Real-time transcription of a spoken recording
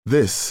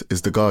This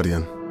is The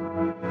Guardian.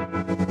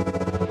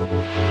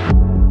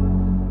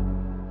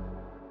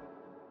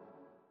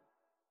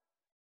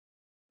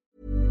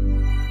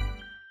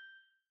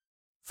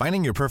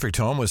 Finding your perfect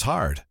home was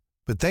hard,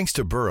 but thanks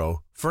to Burrow,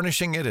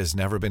 furnishing it has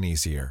never been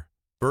easier.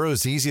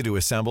 Burrow's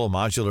easy-to-assemble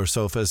modular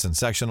sofas and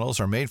sectionals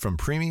are made from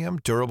premium,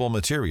 durable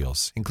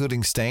materials,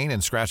 including stain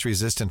and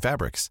scratch-resistant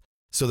fabrics.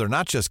 So they're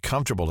not just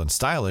comfortable and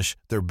stylish,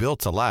 they're built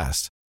to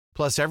last.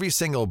 Plus, every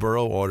single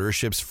Burrow order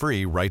ships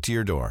free right to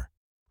your door.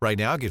 Right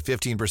now, get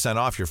 15%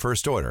 off your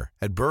first order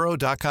at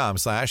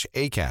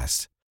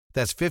burrow.com/ACAST.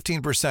 That's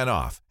 15%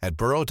 off at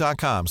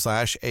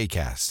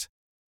burrow.com/ACAST.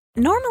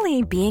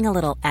 Normally, being a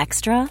little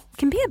extra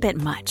can be a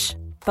bit much.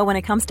 But when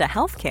it comes to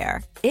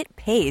healthcare, it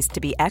pays to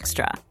be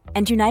extra.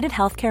 And United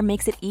Healthcare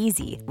makes it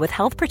easy with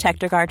Health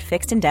Protector Guard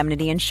fixed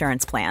indemnity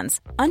insurance plans.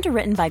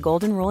 Underwritten by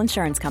Golden Rule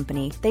Insurance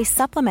Company, they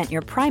supplement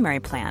your primary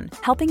plan,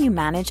 helping you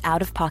manage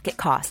out-of-pocket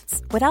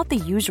costs without the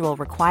usual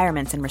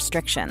requirements and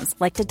restrictions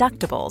like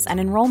deductibles and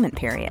enrollment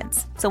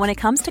periods. So when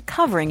it comes to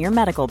covering your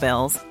medical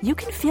bills, you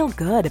can feel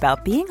good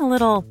about being a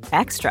little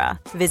extra.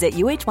 Visit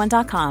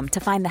uh1.com to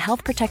find the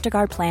Health Protector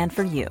Guard plan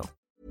for you.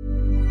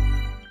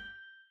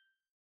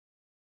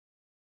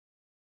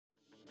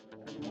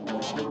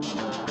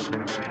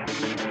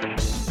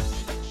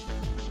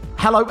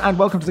 Hello and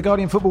welcome to the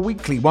Guardian Football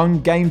Weekly. One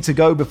game to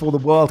go before the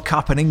World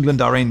Cup and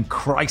England are in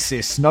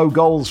crisis. No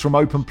goals from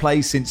open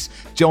play since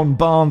John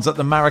Barnes at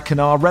the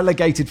Maracana,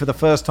 relegated for the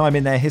first time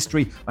in their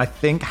history, I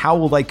think. How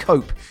will they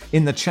cope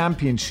in the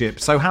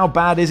Championship? So how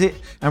bad is it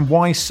and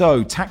why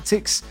so?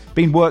 Tactics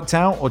been worked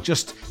out or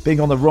just being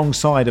on the wrong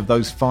side of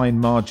those fine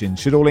margins?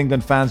 Should all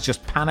England fans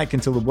just panic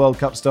until the World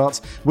Cup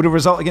starts? Would a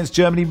result against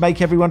Germany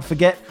make everyone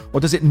forget, or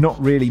does it not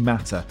really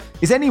matter?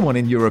 Is anyone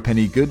in Europe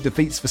any good?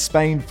 Defeats for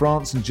Spain,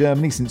 France and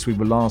Germany since we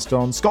were last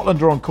on.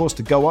 Scotland are on course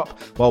to go up,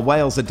 while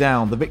Wales are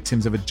down, the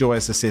victims of a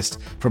joyous assist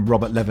from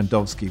Robert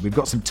Lewandowski. We've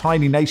got some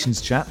Tiny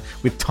Nations chat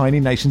with Tiny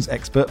Nations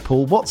expert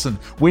Paul Watson.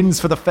 Wins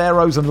for the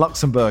Faroes and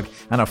Luxembourg,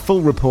 and a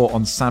full report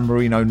on San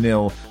Marino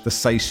 0, the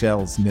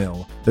Seychelles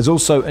 0. There's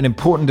also an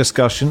important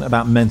discussion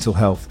about mental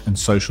health and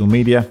social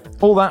media.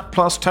 All that,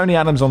 plus Tony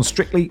Adams on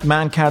Strictly,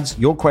 Mancads,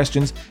 your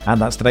questions, and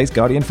that's today's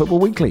Guardian Football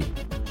Weekly.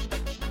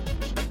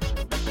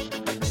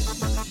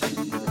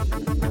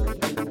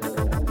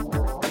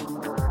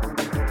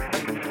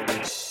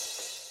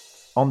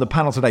 On the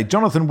panel today,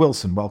 Jonathan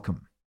Wilson,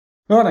 welcome.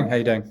 Morning, how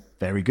you doing?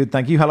 Very good,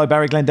 thank you. Hello,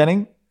 Barry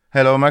Glendenning.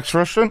 Hello, Max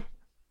Rushton.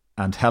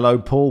 And hello,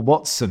 Paul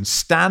Watson,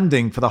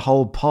 standing for the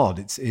whole pod.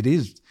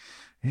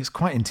 It's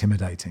quite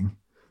intimidating.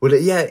 Well,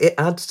 it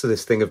adds to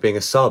this thing of being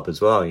a sub as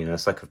well. You know,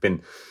 it's like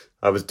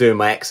I was doing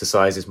my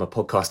exercises, my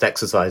podcast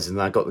exercises, and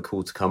I got the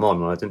call to come on,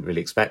 and I didn't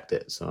really expect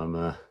it. So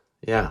I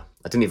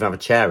didn't even have a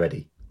chair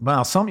ready.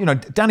 Well,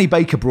 Danny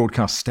Baker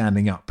broadcasts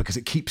standing up because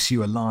it keeps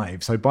you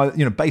alive. So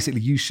basically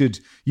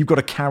you've got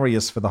to carry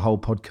us for the whole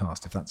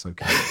podcast, if that's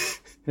okay.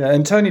 Yeah,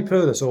 and Tony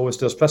Pulis always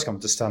does press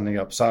conferences standing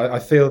up. So I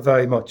feel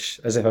very much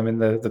as if I'm in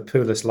the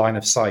Pulis line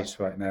of sight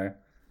right now.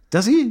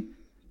 Does he?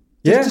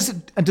 Yeah.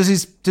 Does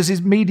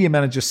his media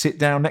manager sit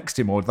down next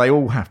to him, or do they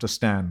all have to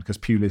stand because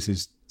Pulis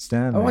is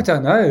standing? Oh, I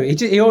don't know.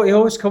 He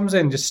always comes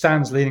in, just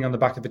stands leaning on the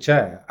back of a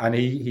chair, and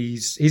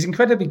he's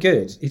incredibly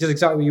good. He does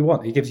exactly what you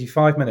want. He gives you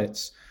 5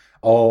 minutes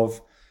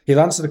he'll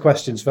answer the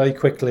questions very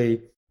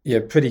quickly,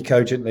 pretty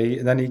cogently,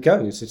 and then he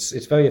goes.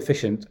 It's very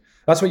efficient.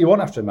 That's what you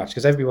want after a match,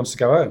 because everybody wants to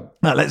go home.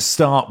 Now, let's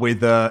start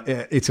with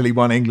Italy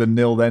 1, England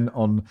 0 then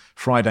on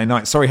Friday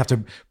night. Sorry, I have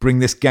to bring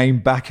this game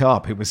back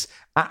up. It was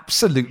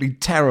absolutely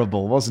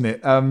terrible, wasn't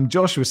it?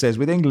 Joshua says,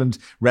 with England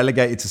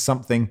relegated to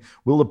something,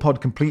 will the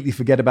pod completely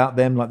forget about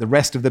them like the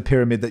rest of the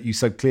pyramid that you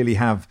so clearly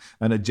have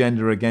an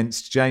agenda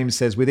against? James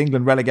says, with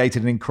England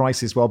relegated and in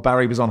crisis while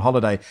Barry was on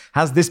holiday,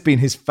 has this been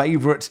his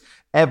favourite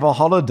ever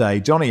holiday?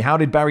 Johnny, how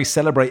did Barry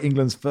celebrate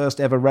England's first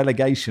ever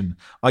relegation?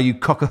 Are you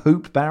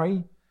cock-a-hoop,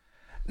 Barry?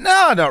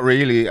 No, not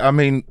really. I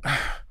mean,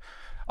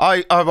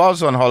 I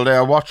was on holiday.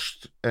 I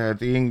watched the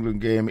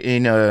England game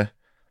in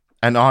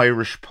an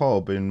Irish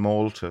pub in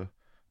Malta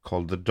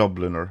called the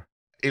Dubliner.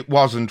 It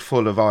wasn't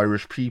full of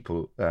Irish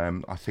people.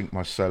 I think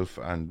myself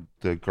and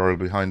the girl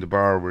behind the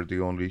bar were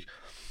the only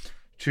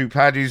two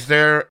paddies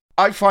there.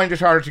 I find it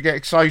hard to get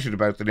excited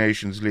about the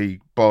Nations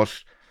League,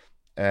 but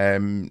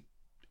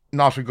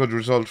not a good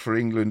result for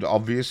England,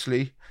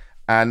 obviously.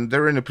 And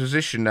they're in a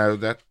position now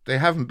that they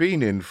haven't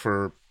been in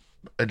for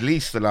at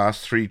least the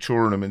last 3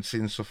 tournaments,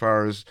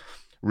 insofar as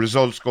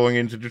results going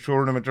into the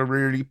tournament are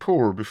really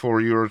poor.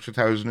 Before Euro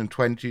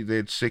 2020, they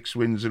had 6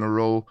 wins in a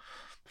row.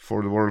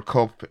 For the World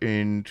Cup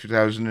in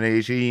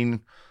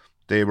 2018,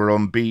 they were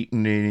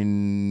unbeaten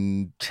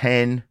in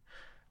 10.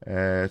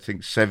 I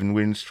think 7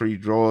 wins, 3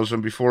 draws.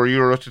 And before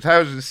Euro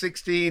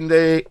 2016,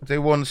 they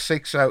won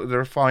 6 out of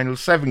their final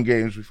 7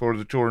 games before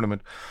the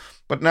tournament.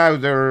 But now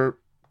they're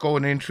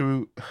going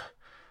into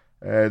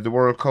the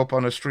World Cup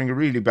on a string of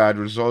really bad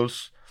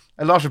results.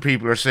 A lot of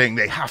people are saying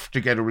they have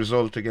to get a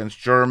result against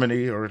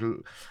Germany,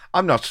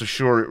 I'm not so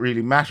sure it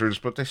really matters,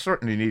 but they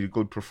certainly need a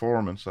good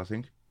performance, I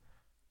think.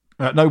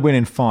 No win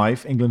in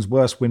 5. England's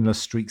worst winless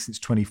streak since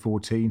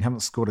 2014.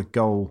 Haven't scored a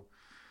goal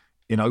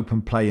in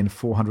open play in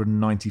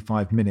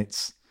 495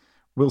 minutes.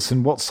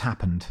 Wilson, what's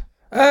happened?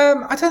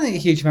 I don't think a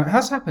huge amount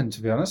has happened,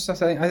 to be honest. I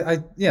think,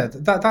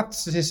 that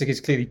statistic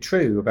is clearly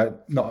true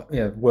about not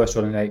worst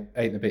run in eight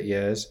and a bit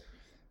years.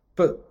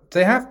 But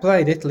they have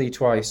played Italy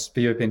twice,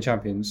 the European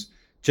champions,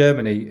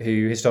 Germany,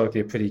 who historically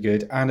are pretty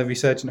good, and a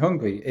resurgent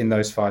Hungary in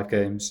those 5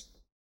 games.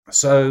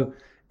 So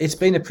it's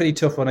been a pretty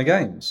tough run of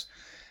games.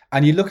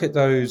 And you look at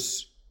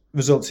those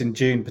results in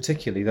June,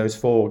 particularly those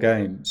 4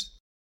 games,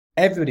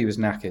 everybody was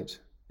knackered.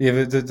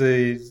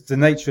 The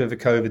nature of the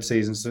COVID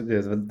seasons,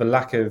 the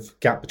lack of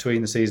gap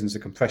between the seasons, the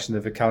compression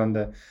of the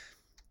calendar,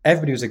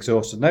 everybody was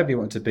exhausted. Nobody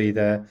wanted to be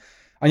there.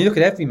 And you look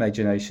at every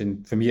major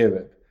nation from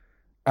Europe,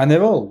 and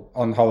they're all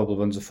on horrible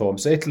runs of form.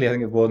 So Italy, I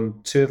think, have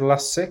won 2 of the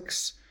last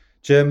 6.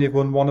 Germany have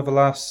won 1 of the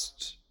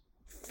last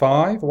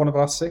 5, or 1 of the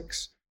last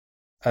 6.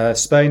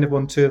 Spain have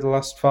won 2 of the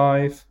last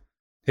 5.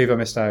 Who have I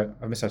missed out?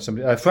 I missed out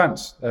somebody.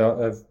 France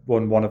have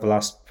won 1 of the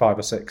last 5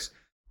 or 6.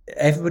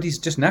 Everybody's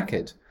just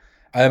knackered.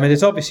 I mean,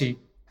 it's obviously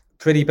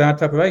pretty bad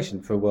preparation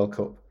for a World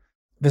Cup.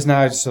 There's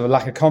now just a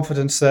lack of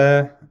confidence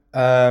there.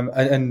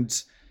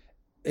 And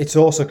it's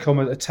also come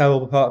at a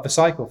terrible part of the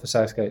cycle for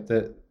Southgate,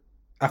 that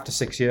after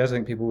 6 years, I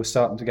think people were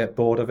starting to get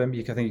bored of him.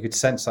 I think you could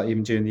sense that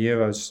even during the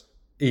Euros,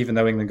 even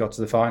though England got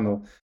to the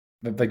final,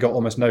 they got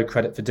almost no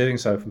credit for doing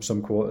so from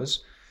some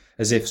quarters,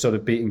 as if sort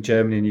of beating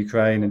Germany and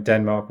Ukraine and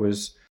Denmark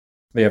was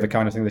the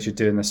kind of thing they should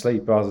do in their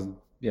sleep, rather than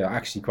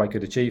actually quite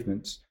good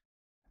achievements.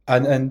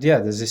 And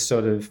there's this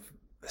sort of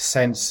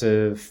sense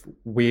of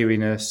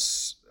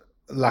weariness,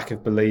 lack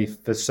of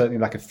belief. There's certainly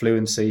lack of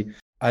fluency.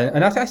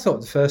 And I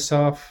thought the first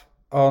half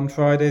on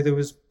Friday there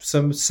was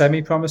some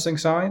semi-promising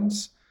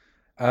signs,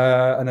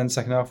 and then the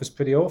second half was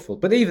pretty awful.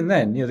 But even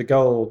then, the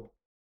goal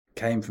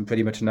came from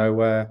pretty much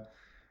nowhere.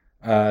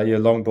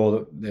 Long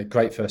ball, a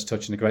great first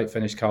touch and a great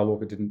finish. Kyle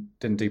Walker didn't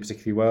do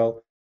particularly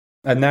well.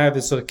 And now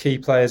there's sort of key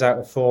players out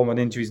of form and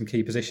injuries in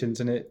key positions,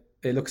 and it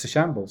looks a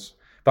shambles.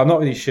 But I'm not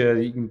really sure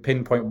that you can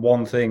pinpoint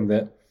one thing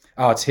that,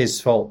 it's his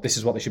fault, this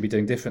is what they should be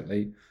doing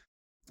differently.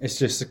 It's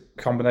just a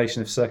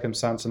combination of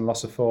circumstance and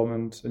loss of form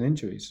and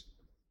injuries.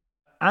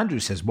 Andrew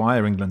says, why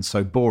are England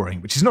so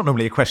boring? Which is not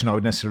normally a question I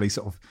would necessarily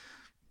sort of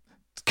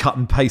cut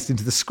and paste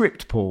into the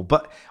script, Paul.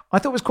 But I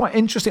thought it was quite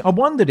interesting. I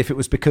wondered if it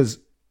was because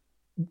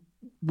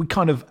we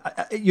kind of,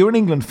 you're an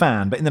England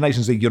fan, but in the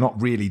Nations League, you're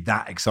not really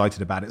that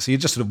excited about it. So you're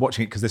just sort of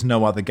watching it because there's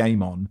no other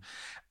game on.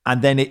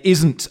 And then it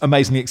isn't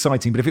amazingly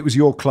exciting, but if it was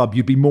your club,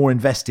 you'd be more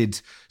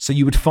invested. So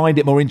you would find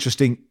it more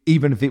interesting,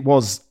 even if it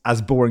was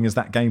as boring as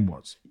that game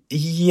was.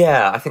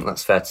 Yeah, I think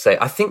that's fair to say.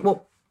 I think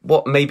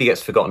what maybe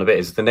gets forgotten a bit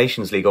is the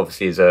Nations League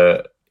obviously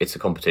it's a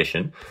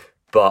competition,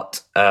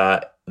 but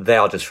they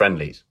are just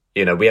friendlies.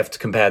 We have to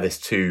compare this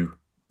to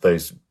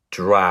those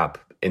drab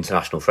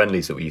international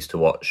friendlies that we used to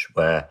watch,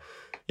 where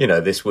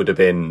this would have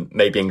been,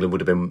 maybe England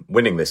would have been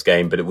winning this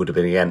game, but it would have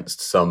been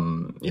against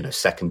some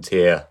second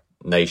tier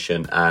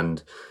nation,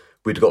 and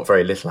we'd got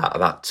very little out of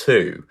that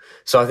too.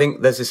 So I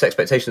think there's this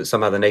expectation that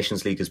somehow the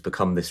Nations League has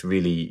become this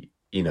really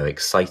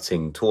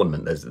exciting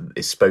tournament.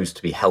 It's supposed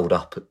to be held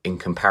up in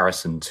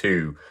comparison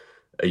to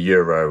a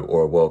Euro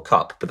or a World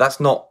Cup, but that's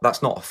not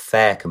a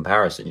fair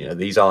comparison.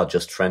 These are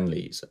just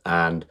friendlies,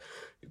 and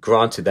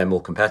granted they're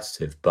more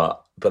competitive,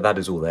 but that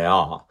is all they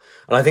are.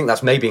 And I think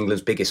that's maybe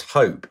England's biggest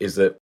hope, is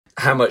that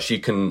how much you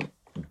can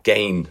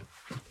gain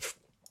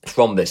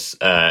from this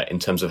in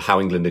terms of how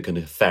England are going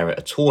to fare at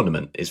a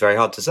tournament is very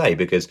hard to say,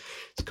 because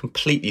it's a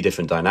completely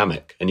different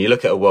dynamic. And you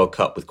look at a World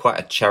Cup with quite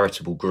a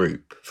charitable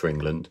group for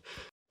England.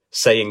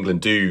 Say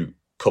England do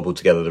cobble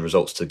together the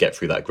results to get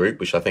through that group,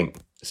 which I think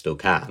still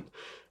can.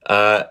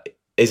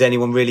 Is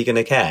anyone really going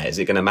to care? Is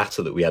it going to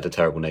matter that we had a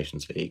terrible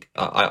Nations League?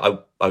 I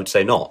would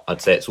say not.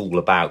 I'd say it's all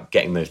about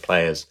getting those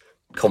players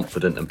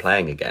confident and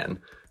playing again.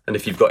 And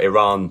if you've got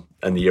Iran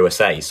and the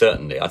USA,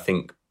 certainly, I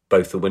think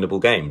both are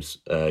winnable games.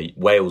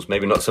 Wales,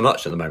 maybe not so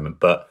much at the moment,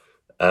 but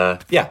I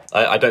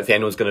don't think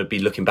anyone's going to be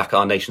looking back at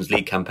our Nations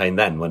League campaign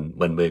then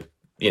when we're,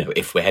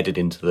 if we're headed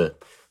into the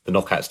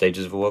knockout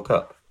stages of a World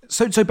Cup.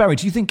 So Barry,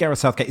 do you think Gareth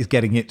Southgate is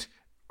getting it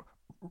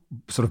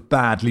sort of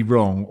badly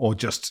wrong, or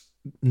just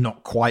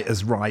not quite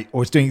as right,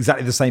 or is doing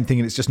exactly the same thing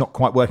and it's just not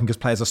quite working because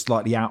players are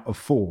slightly out of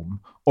form?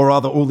 Or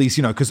are there all these,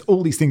 because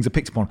all these things are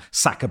picked upon,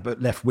 Saka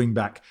but left wing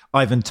back,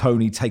 Ivan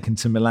Toney taken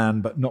to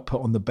Milan but not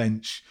put on the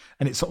bench,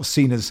 and it's sort of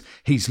seen as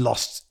he's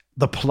lost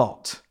the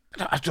plot?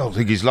 I don't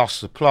think he's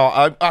lost the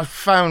plot. I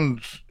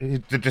found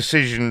the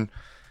decision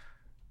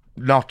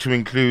not to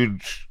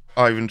include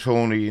Ivan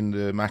Toney in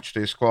the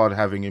matchday squad,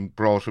 having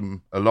brought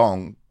him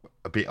along,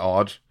 a bit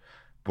odd,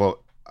 but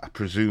I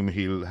presume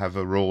he'll have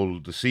a role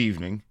this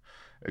evening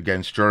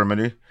against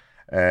Germany,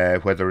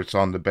 whether it's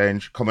on the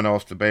bench, coming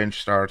off the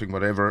bench, starting,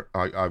 whatever.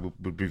 I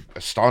would be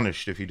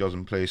astonished if he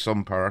doesn't play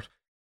some part.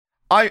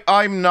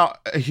 I'm not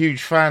a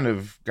huge fan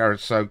of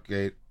Gareth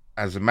Southgate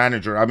as a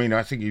manager. I mean,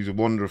 I think he's a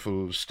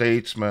wonderful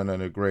statesman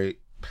and a great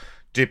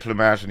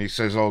diplomat, and he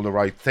says all the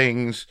right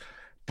things.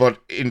 But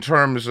in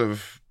terms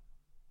of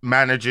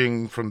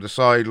managing from the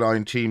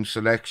sideline, team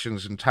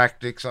selections and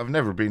tactics. I've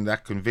never been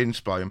that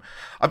convinced by him.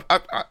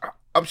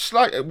 I'm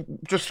slightly,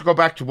 just to go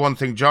back to one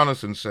thing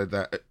Jonathan said,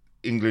 that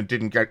England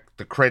didn't get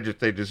the credit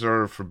they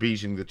deserve for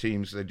beating the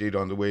teams they did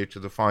on the way to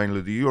the final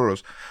of the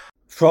Euros.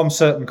 From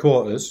certain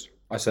quarters,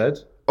 I said.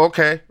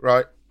 Okay,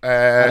 right.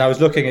 And I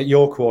was looking at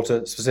your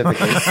quarter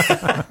specifically.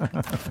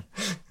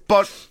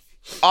 But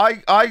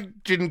I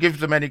didn't give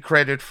them any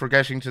credit for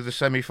getting to the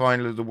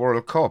semi-final of the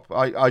World Cup.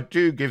 I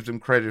do give them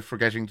credit for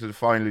getting to the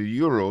final of the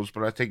Euros,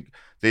 but I think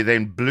they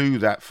then blew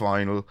that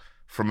final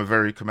from a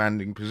very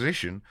commanding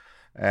position.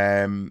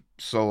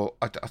 So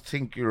I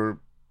think you're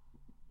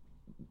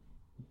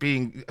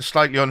being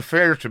slightly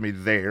unfair to me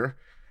there.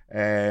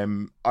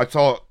 I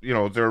thought,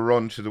 their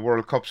run to the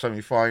World Cup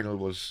semi-final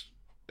was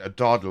a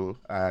doddle,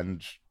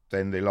 and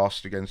then they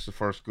lost against the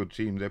first good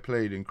team they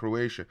played in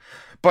Croatia.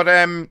 But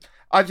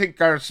I think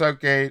Gareth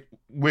Southgate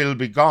will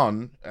be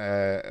gone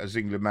as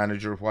England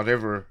manager,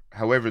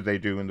 however they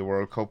do in the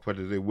World Cup,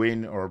 whether they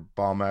win or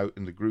bomb out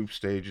in the group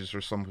stages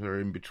or somewhere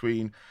in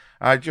between.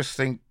 I just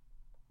think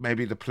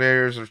maybe the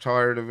players are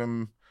tired of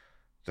him.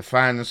 The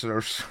fans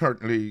are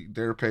certainly,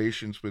 their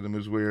patience with him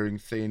is wearing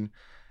thin.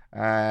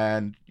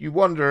 And you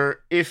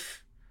wonder,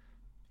 if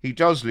he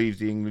does leave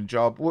the England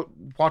job,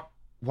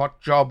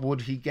 what job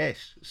would he get?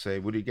 Say,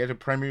 would he get a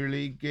Premier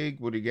League gig?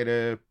 Would he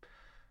get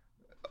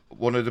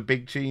one of the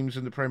big teams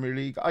in the Premier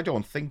League? I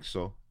don't think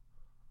so.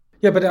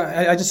 Yeah, but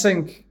I just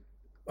think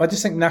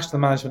national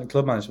management and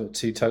club management are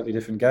two totally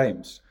different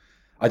games.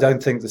 I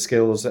don't think the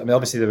skills,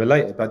 obviously they're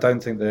related, but I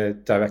don't think they're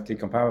directly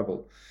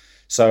comparable.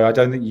 So I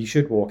don't think you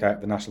should walk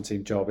out the national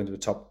team job into a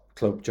top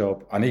club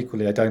job. And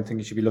equally, I don't think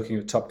you should be looking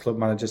at top club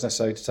managers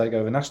necessarily to take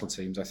over national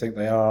teams. I think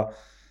they're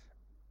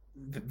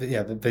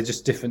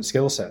just different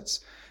skill sets.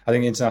 I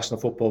think international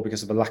football,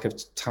 because of the lack of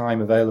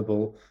time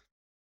available,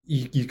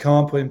 you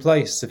can't put in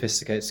place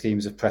sophisticated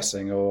schemes of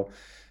pressing or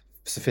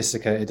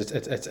sophisticated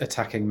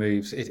attacking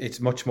moves. It's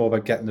much more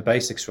about getting the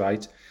basics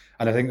right.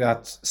 And I think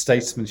that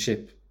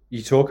statesmanship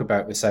you talk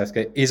about with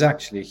Southgate is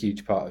actually a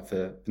huge part of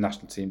the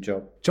national team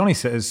job. Johnny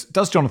says,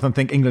 does Jonathan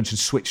think England should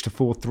switch to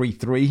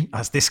 4-3-3?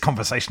 As this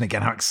conversation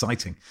again, how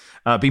exciting.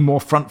 Be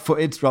more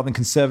front-footed rather than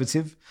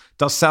conservative?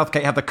 Does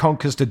Southgate have the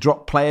conkers to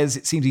drop players?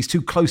 It seems he's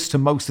too close to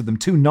most of them,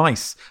 too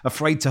nice,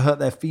 afraid to hurt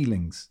their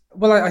feelings.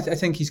 Well, I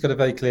think he's got a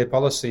very clear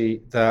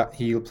policy that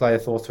he'll play a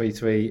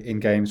 4-3-3 in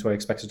games where he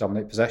expects to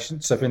dominate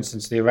possession. So, for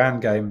instance, the Iran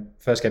game,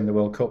 first game of the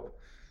World Cup,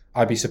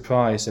 I'd be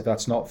surprised if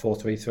that's not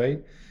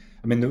 4-3-3.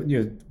 I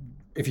mean,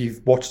 if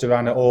you've watched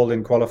Iran at all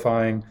in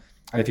qualifying,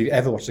 and if you've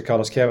ever watched the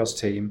Carlos Queiroz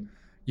team,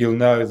 you'll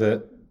know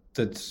that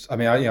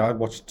I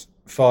watched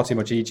far too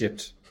much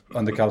Egypt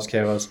under Carlos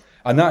Queiroz,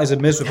 and that is a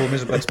miserable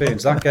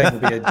experience. That game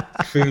will be a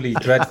truly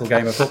dreadful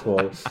game of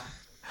football.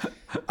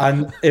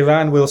 And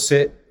Iran will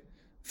sit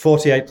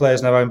 48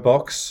 players in their own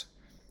box,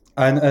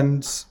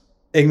 and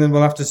England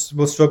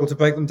will struggle to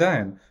break them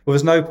down. Well,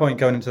 there's no point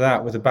going into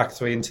that with a back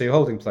three and two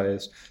holding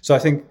players. So I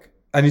think,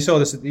 and you saw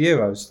this at the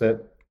Euros,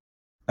 that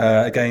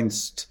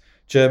against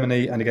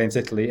Germany and against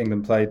Italy,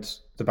 England played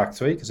the back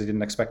three because they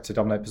didn't expect to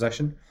dominate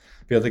possession.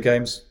 The other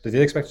games, they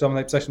did expect to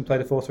dominate possession,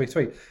 played a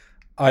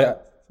 4-3-3.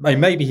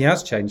 Maybe he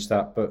has changed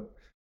that, but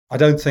I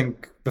don't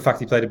think the fact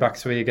he played a back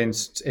three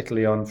against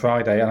Italy on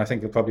Friday, and I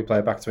think he'll probably play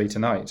a back three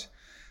tonight.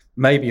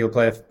 Maybe he'll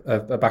play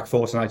a back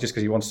four tonight just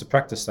because he wants to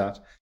practice that.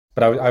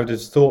 But I would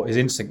have thought his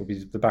instinct would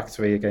be the back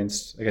three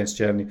against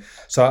Germany.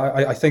 So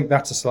I think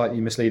that's a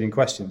slightly misleading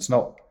question. It's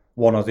not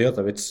one or the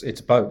other.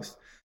 It's both.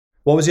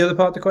 What was the other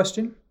part of the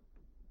question?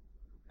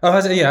 Oh,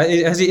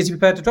 is he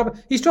prepared to drop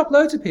it? He's dropped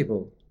loads of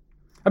people.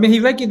 I mean, he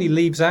regularly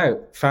leaves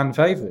out fan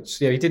favourites.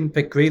 He didn't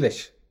pick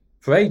Grealish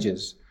for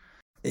ages.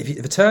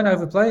 The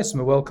turnover players from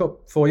the World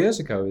Cup 4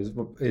 years ago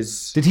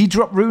is... Did he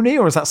drop Rooney,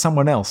 or is that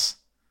someone else?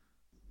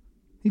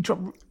 He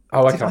dropped...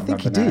 Oh, I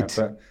think he did.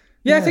 But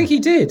I think he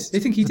did. I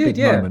think he did,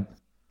 yeah.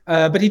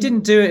 But he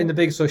didn't do it in the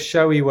big sort of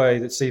showy way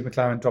that Steve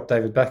McLaren dropped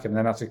David Beckham and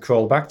then had to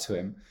crawl back to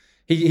him.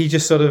 He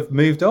just sort of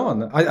moved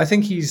on. I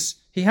think he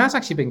has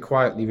actually been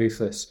quietly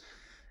ruthless.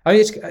 I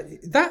mean,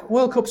 that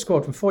World Cup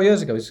squad from 4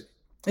 years ago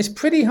is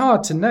pretty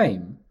hard to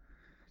name.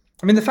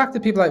 I mean, the fact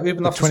that people like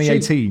Ruben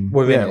Loftus-Cheek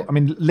were in it. I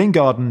mean,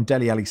 Lingard and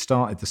Dele Alli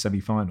started the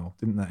semi-final,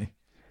 didn't they?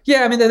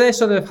 Yeah, I mean, they're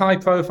sort of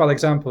high-profile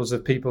examples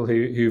of people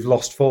who've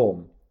lost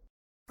form.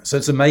 So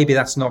maybe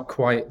that's not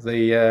quite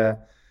the...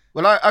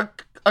 Well,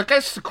 I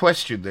guess the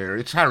question there,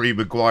 it's Harry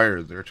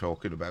Maguire they're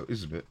talking about,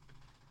 isn't it?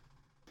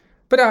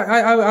 But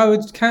I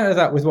would counter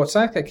that with what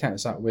Southgate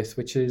counters that with,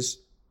 which is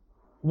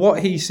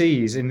what he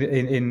sees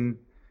in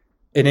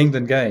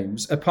England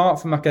games, apart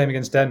from that game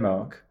against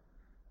Denmark,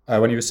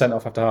 when he was sent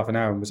off after half an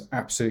hour and was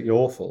absolutely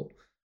awful,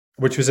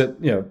 which was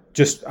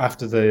just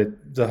after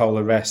the whole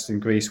arrest in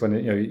Greece, when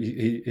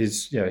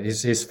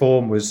his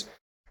form was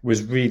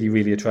really,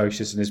 really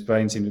atrocious and his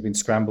brain seemed to have been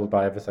scrambled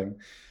by everything.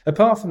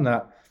 Apart from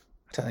that,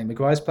 I don't think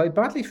Maguire's played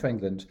badly for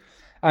England.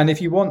 And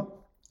if you want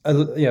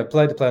a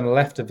player to play on the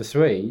left of the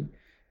three,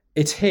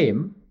 it's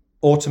him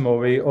or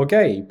Tomori or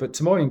Gay. But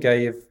Tomori and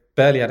Gay have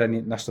barely had any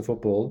international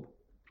football.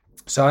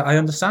 So I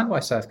understand why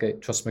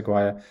Southgate trusts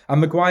Maguire.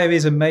 And Maguire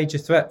is a major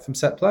threat from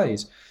set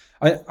plays.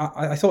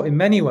 I thought in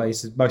many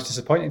ways the most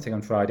disappointing thing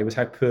on Friday was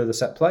how poor the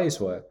set plays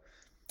were.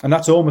 And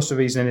that's almost a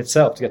reason in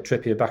itself to get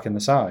Trippier back in the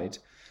side.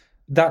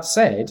 That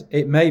said,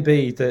 it may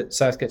be that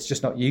Southgate's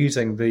just not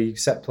using the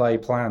set play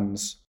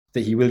plans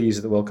that he will use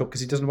at the World Cup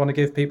because he doesn't want to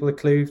give people a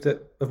clue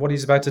of what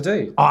he's about to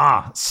do.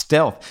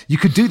 Stealth. You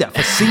could do that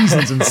for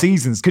seasons and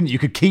seasons, couldn't you? You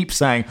could keep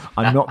saying,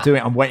 I'm not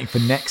doing it, I'm waiting for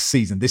next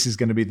season. This is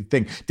going to be the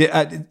thing.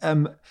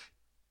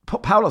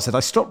 Paolo said,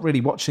 I stopped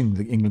really watching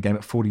the England game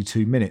at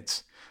 42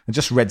 minutes and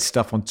just read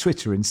stuff on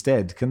Twitter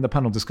instead. Can the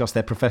panel discuss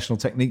their professional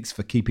techniques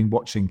for keeping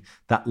watching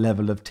that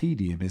level of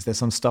tedium? Is there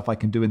some stuff I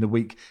can do in the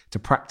week to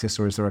practice,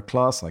 or is there a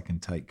class I can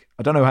take?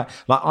 I don't know how.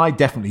 I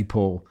definitely,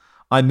 Paul,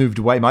 I moved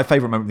away. My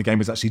favourite moment of the game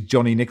was actually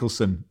Johnny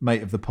Nicholson,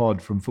 mate of the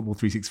pod from Football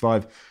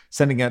 365,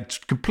 sending a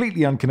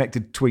completely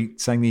unconnected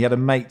tweet saying he had a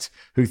mate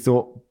who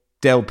thought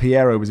Del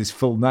Piero was his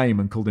full name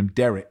and called him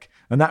Derek.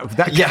 And I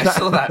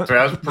saw that.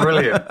 That was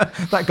brilliant.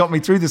 That got me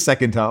through the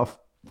second half.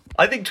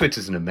 I think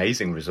Twitter's an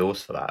amazing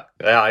resource for that.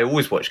 I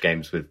always watch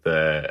games with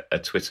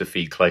a Twitter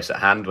feed close at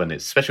hand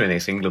especially when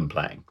it's England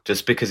playing,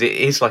 just because it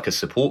is like a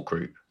support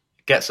group.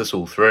 It gets us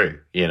all through.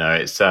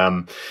 It's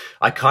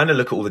I kind of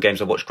look at all the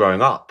games I watched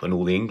growing up and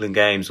all the England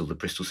games, all the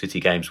Bristol City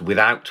games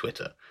without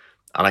Twitter,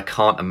 and I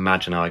can't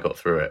imagine how I got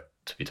through it,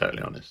 to be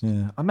totally honest.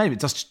 Yeah, and maybe it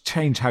does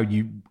change how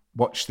you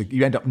watch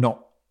you end up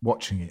not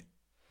watching it.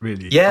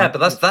 Really? Yeah, but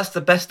that's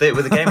the best thing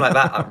with a game like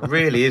that. It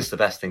really is the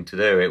best thing to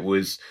do. It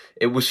was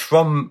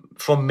from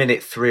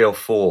minute 3 or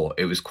 4.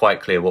 It was quite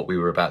clear what we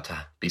were about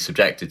to be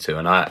subjected to,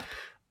 and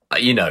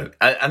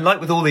and like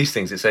with all these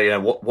things, it's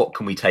what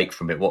can we take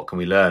from it? What can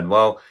we learn?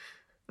 Well,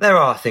 there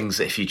are things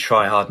that if you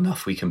try hard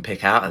enough, we can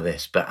pick out of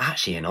this. But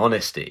actually, in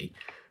honesty,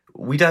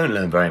 we don't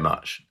learn very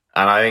much.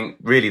 And I think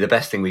really the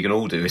best thing we can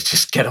all do is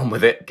just get on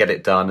with it, get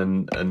it done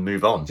and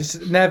move on. Just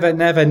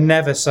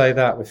never say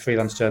that with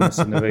freelance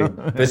journalists in the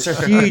room. There's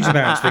huge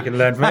amounts we can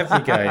learn from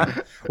every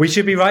game. We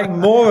should be writing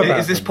more about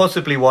Is this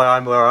possibly why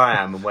I'm where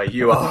I am and where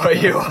you are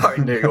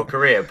in your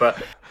career?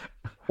 But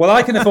well,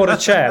 I can afford a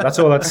chair. That's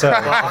all I'd say.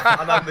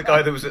 And I'm the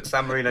guy that was at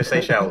San Marino,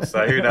 Seychelles,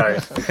 so who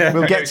knows?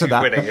 We'll get to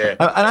that. Winning, and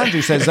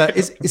Andrew says,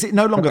 is it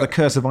no longer the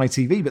curse of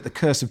ITV, but the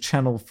curse of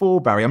Channel 4,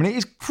 Barry? I mean, it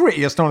is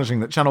pretty astonishing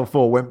that Channel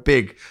 4 went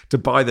big to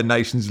buy the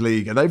Nations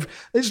League, and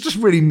it's just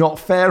really not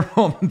fair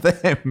on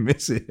them,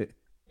 is it?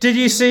 Did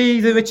you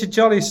see the Richard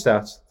Jolly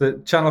stat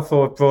that Channel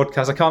 4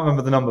 broadcast? I can't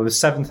remember the number. It was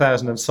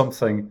 7,000 and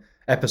something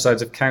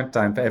episodes of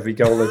Countdown for every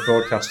goal they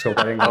broadcast to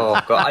by England.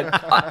 Oh, God.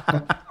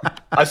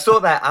 I saw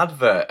their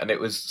advert and it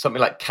was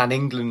something like, can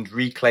England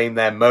reclaim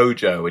their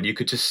mojo? And you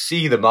could just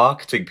see the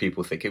marketing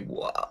people thinking,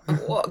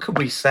 what can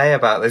we say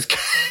about this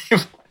game?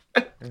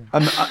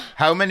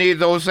 How many of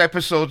those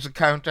episodes of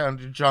Countdown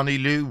did Johnny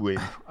Liu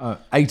win?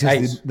 8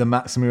 is the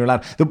maximum you're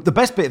allowed. The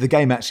best bit of the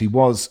game actually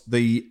was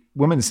the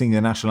women singing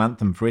the national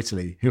anthem for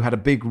Italy, who had a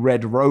big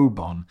red robe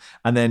on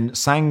and then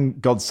sang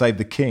God Save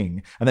the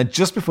King. And then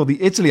just before the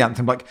Italy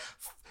anthem, like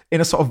in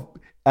a sort of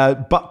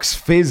Bucks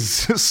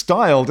Fizz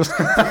style, just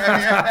threw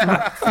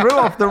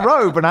off the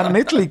robe and had an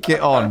Italy kit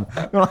on.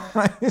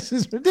 This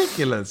is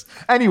ridiculous.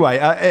 Anyway,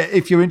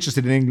 if you're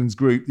interested in England's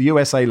group, the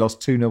USA lost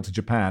 2-0 to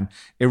Japan.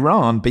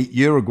 Iran beat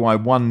Uruguay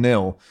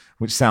 1-0,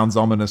 which sounds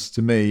ominous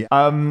to me.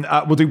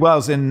 We'll do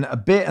Wales in a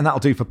bit, and that'll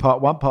do for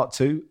part 1. Part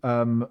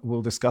 2,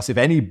 we'll discuss if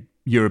any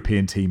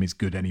European team is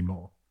good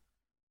anymore.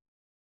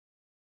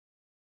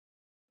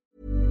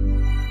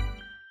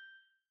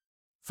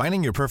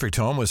 Finding your perfect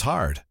home was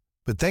hard,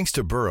 but thanks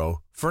to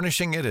Burrow,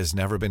 furnishing it has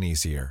never been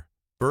easier.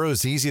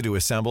 Burrow's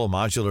easy-to-assemble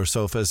modular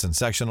sofas and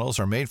sectionals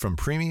are made from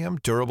premium,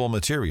 durable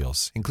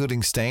materials,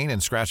 including stain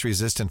and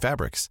scratch-resistant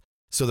fabrics.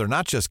 So they're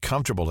not just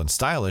comfortable and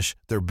stylish,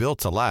 they're built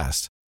to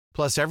last.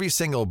 Plus, every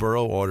single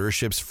Burrow order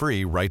ships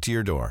free right to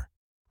your door.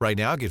 Right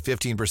now, get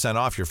 15%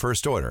 off your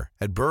first order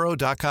at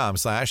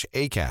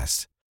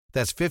burrow.com/ACAST.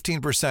 That's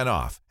 15%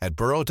 off at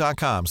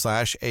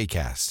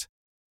burrow.com/ACAST.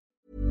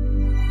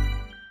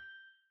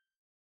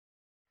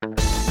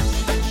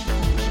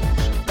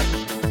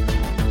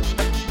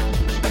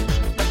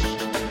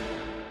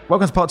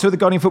 Welcome to part 2 of the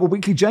Guardian Football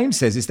Weekly. James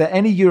says, is there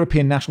any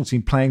European national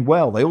team playing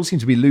well? They all seem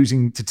to be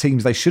losing to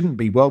teams they shouldn't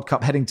be. World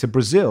Cup heading to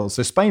Brazil.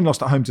 So Spain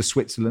lost at home to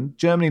Switzerland.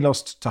 Germany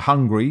lost to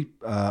Hungary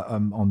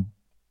on,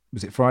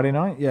 was it Friday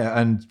night? Yeah.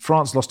 And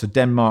France lost to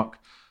Denmark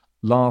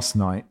last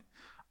night.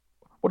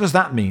 What does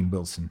that mean,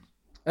 Wilson?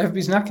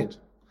 Everybody's knackered.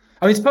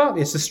 I mean,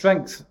 it's the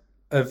strength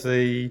of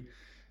the...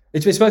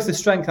 It's both the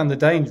strength and the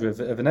danger of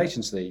a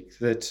Nations League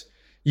that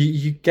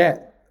you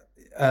get...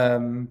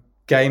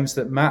 games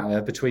that matter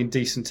between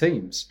decent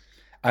teams.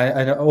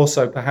 And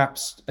also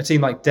perhaps a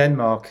team like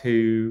Denmark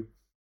who,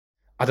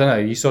 I don't know,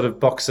 you sort of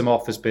box them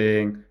off as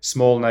being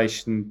small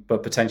nation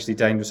but potentially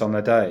dangerous on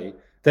their day.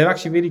 They're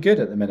actually really good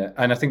at the minute.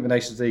 And I think the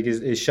Nations League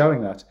is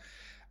showing that.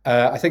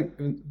 The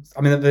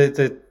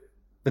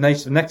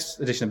next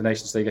edition of the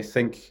Nations League, I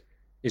think,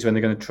 is when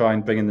they're going to try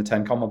and bring in the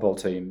 10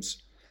 CONMEBOL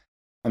teams.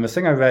 And the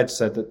thing I read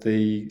said that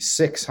the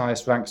 6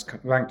 highest ranked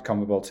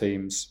CONMEBOL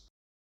teams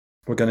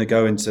were going to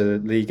go into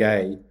League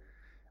A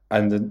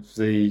and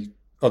the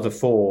other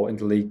 4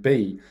 into League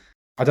B.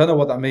 I don't know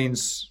what that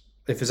means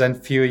if there's any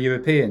fewer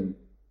European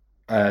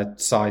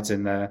sides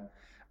in there.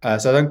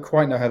 So I don't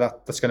quite know how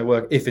that's going to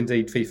work, if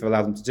indeed FIFA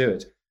allow them to do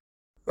it.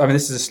 I mean,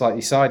 this is a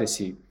slightly side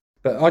issue,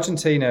 but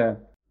Argentina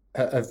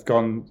have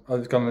gone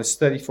on this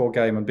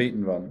 34-game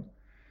unbeaten run,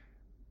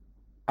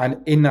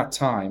 and in that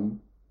time,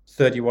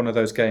 31 of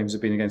those games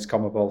have been against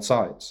CONMEBOL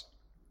sides,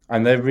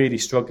 and they're really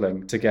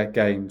struggling to get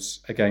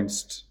games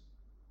against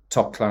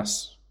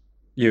top-class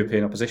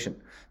European opposition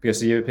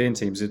because the European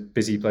teams are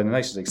busy playing the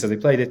Nations League. So they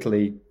played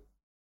Italy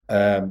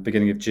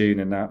beginning of June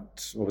in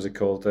that, what was it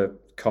called, the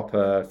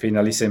Coppa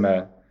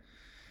Finalissima,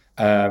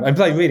 and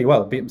played really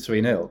well, beat them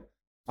 3-0.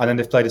 And then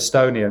they've played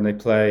Estonia and they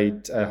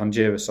played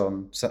Honduras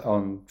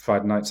on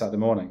Friday night, Saturday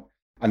morning.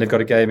 And they've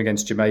got a game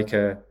against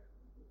Jamaica,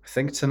 I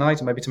think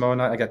tonight or maybe tomorrow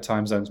night. I get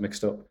time zones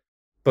mixed up.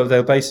 But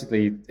they'll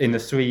basically, in the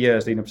 3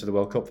 years leading up to the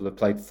World Cup, they'll have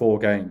played 4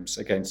 games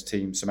against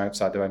teams from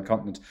outside their own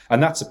continent.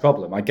 And that's a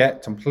problem. I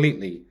get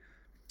completely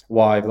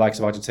why the likes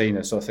of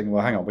Argentina sort of think,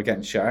 well, hang on, we're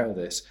getting shit out of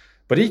this.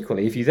 But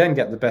equally, if you then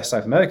get the best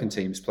South American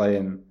teams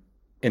playing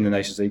in the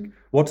Nations League,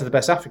 what do the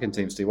best African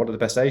teams do? What do the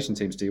best Asian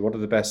teams do? What do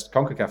the best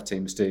CONCACAF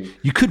teams do?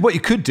 What you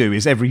could do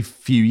is every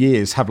few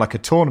years have like a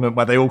tournament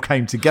where they all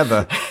came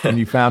together and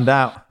you found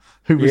out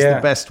who was the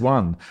best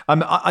one.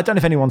 I don't know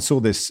if anyone saw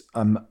this.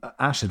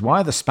 Ashford,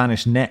 why are the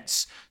Spanish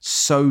nets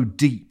so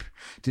deep?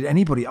 Did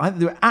anybody?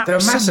 They were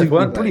absolutely massive,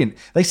 weren't they? brilliant.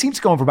 They seem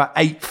to go on for about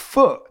 8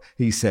 foot.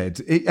 He said,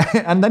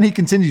 and then he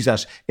continues,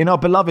 Ash, in our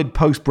beloved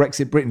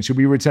post-Brexit Britain, should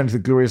we return to the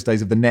glorious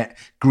days of the net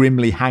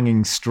grimly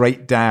hanging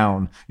straight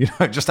down?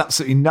 Just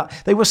absolutely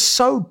nuts. They were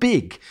so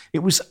big. It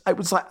was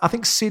like, I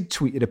think Sid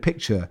tweeted a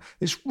picture.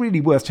 It's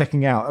really worth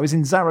checking out. I was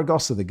in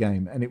Zaragoza, the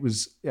game, and it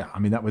was,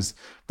 that was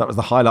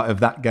the highlight of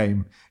that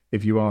game,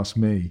 if you ask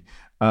me.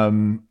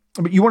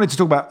 But you wanted to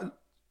talk about,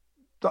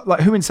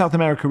 like, who in South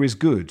America is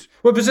good?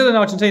 Well, Brazil and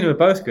Argentina were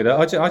both good.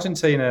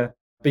 Argentina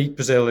beat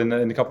Brazil in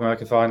the Copa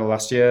America final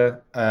last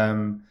year.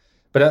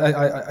 But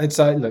I'd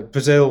say, look,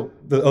 Brazil,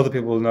 the other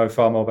people will know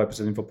far more about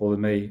Brazilian football than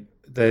me.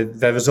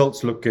 Their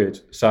results look good.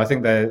 So I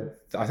think they're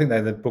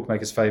the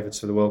bookmakers' favourites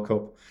for the World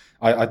Cup.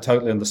 I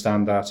totally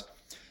understand that.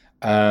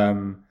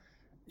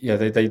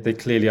 They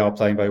clearly are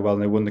playing very well,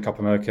 and they won the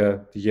Copa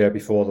America the year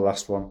before the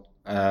last one.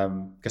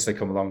 Because they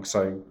come along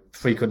so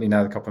frequently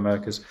now, the Copa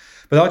Americas.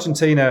 But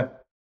Argentina,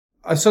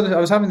 I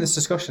was having this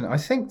discussion. I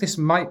think this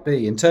might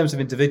be, in terms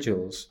of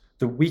individuals,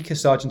 the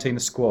weakest Argentina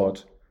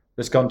squad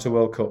that's gone to a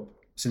World Cup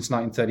since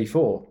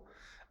 1934.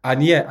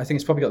 And yet, I think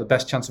it's probably got the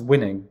best chance of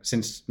winning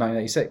since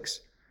 1986.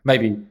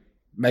 Maybe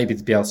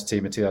the Bielsa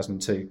team in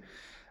 2002.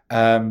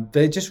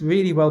 They're just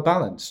really well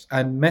balanced.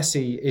 And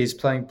Messi is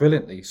playing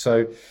brilliantly.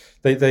 So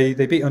they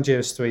beat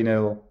Honduras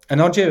 3-0.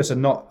 And Honduras are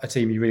not a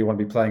team you really want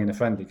to be playing in a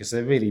friendly because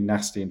they're really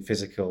nasty and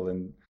physical.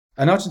 And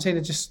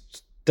Argentina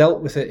just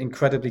dealt with it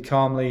incredibly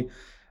calmly.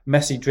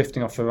 Messi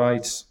drifting off the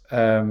right,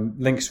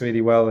 links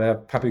really well. They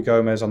have Papu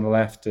Gomez on the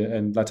left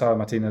and Lautaro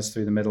Martinez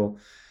through the middle.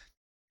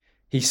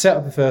 He set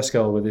up the first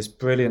goal with this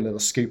brilliant little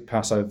scoop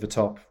pass over the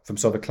top from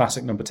sort of a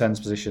classic number 10's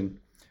position,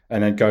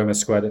 and then Gomez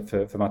squared it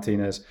for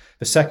Martinez.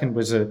 The second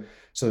was a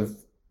sort of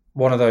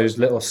one of those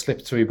little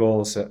slip-through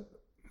balls that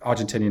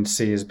Argentinians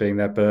see as being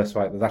their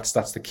birthright.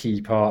 That's the key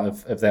part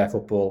of their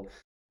football.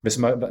 This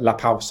La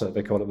Pausa,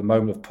 they call it, the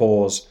moment of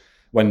pause,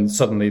 when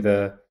suddenly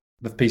the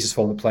pieces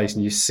fall into place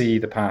and you see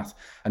the path,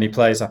 and he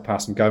plays that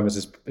pass and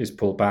Gomez is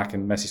pulled back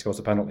and Messi scores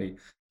a penalty.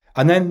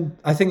 And then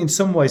I think in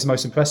some ways the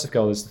most impressive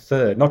goal is the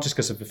third, not just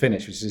because of the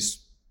finish, which is this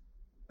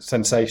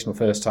sensational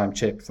first-time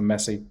chip from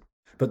Messi,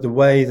 but the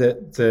way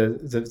that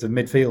the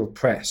midfield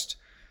pressed.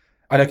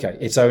 And okay,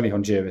 it's only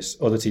Honduras.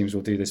 Other teams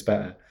will do this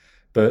better.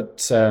 But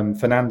Enzo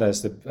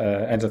Fernandez, the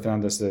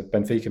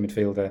Benfica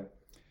midfielder,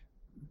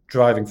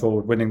 driving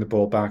forward, winning the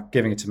ball back,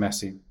 giving it to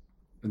Messi,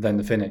 and then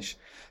the finish.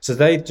 So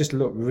they just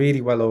look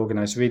really well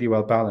organised, really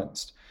well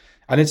balanced.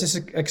 And it's just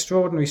an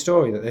extraordinary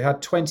story that they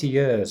had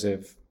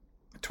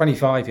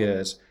 25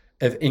 years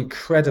of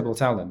incredible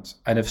talent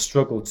and have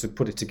struggled to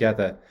put it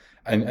together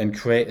and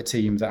create a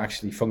team that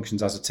actually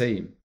functions as a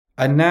team.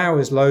 And now,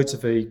 as loads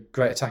of the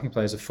great attacking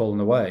players have fallen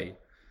away,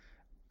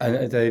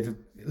 and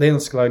Lionel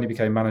Scaloni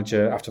became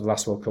manager after the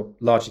last World Cup,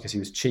 largely because he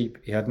was cheap.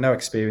 He had no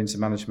experience in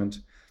management.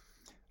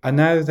 And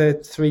now they're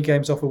 3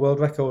 games off a world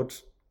record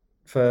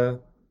for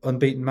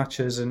unbeaten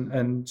matches,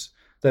 and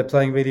they're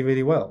playing really,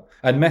 really well.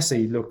 And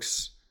Messi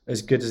looks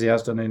as good as he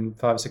has done in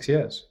 5 or 6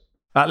 years.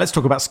 Let's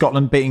talk about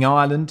Scotland beating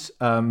Ireland.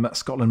 Ed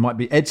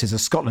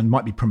says Scotland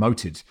might be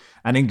promoted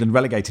and England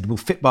relegated. Will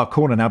Fitbar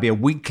Corner now be a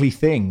weekly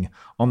thing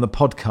on the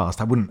podcast?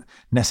 I wouldn't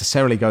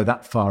necessarily go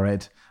that far,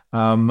 Ed.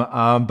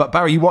 But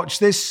Barry, you watched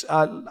this.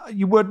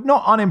 You were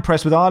not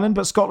unimpressed with Ireland,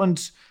 but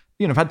Scotland,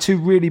 have had 2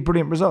 really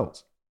brilliant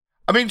results.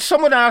 I mean,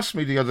 someone asked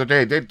me the other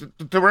day,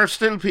 there are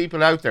still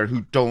people out there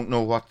who don't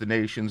know what the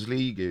Nations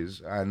League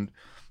is. And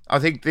I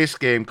think this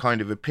game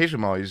kind of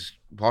epitomised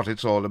what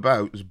it's all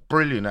about. It was a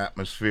brilliant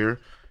atmosphere.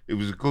 It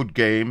was a good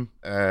game.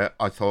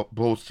 I thought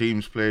both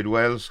teams played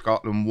well.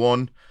 Scotland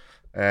won.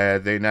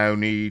 They now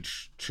need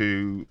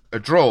a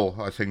draw,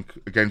 I think,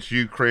 against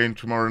Ukraine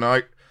tomorrow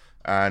night,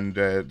 and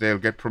they'll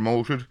get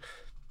promoted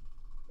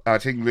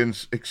at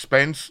England's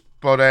expense.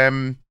 But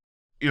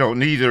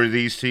neither of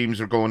these teams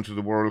are going to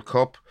the World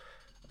Cup,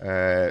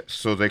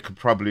 so they could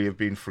probably have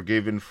been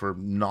forgiven for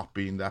not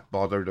being that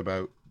bothered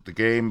about the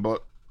game.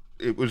 But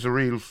it was a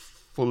real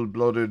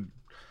full-blooded,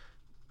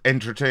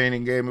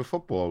 entertaining game of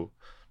football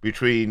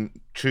between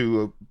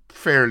two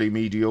fairly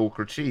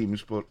mediocre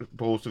teams, but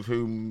both of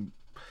whom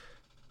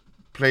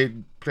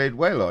played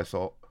well, I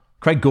thought.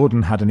 Craig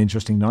Gordon had an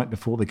interesting night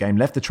before the game,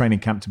 left the training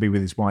camp to be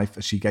with his wife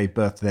as she gave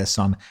birth to their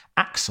son,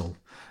 Axel.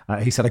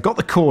 He said, I got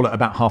the call at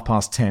about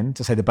 10:30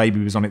 to say the baby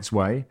was on its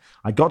way.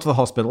 I got to the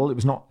hospital. It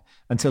was not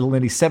until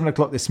nearly 7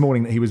 o'clock this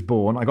morning that he was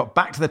born. I got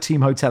back to the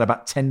team hotel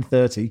about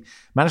 10:30,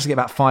 managed to get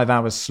about 5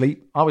 hours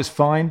sleep. I was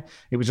fine.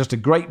 It was just a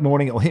great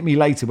morning. It'll hit me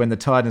later when the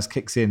tiredness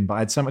kicks in, but I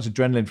had so much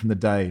adrenaline from the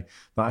day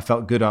that I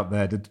felt good up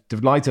there.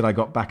 Delighted I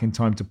got back in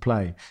time to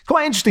play.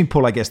 Quite interesting,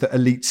 Paul, I guess, that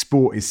elite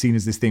sport is seen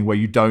as this thing where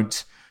you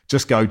don't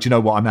just go, do you know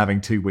what, I'm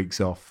having 2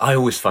 weeks off. I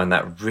always find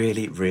that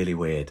really, really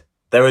weird.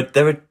 There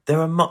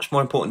are much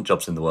more important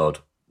jobs in the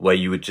world where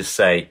you would just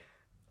say,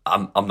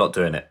 I'm not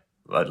doing it.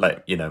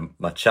 Like,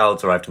 my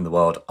child's arrived in the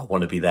world, I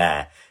want to be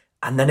there.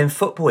 And then in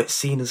football, it's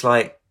seen as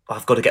like,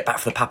 I've got to get back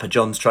for the Papa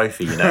John's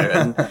trophy,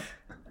 and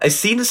it's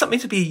seen as something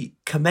to be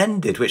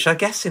commended, which I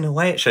guess in a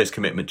way it shows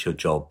commitment to your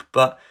job.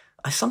 But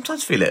I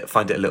sometimes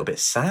find it a little bit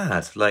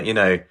sad, like,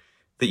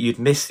 that you'd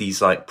miss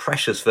these like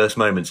precious first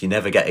moments you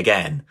never get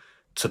again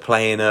to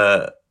play in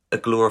a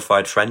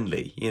glorified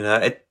friendly.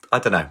 I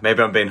don't know,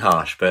 maybe I'm being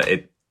harsh, but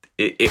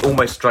it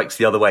almost strikes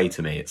the other way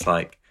to me. It's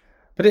like,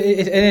 but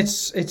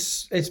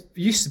it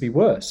used to be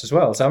worse as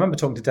well. So I remember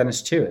talking to Dennis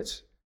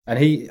Stewart, and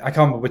I can't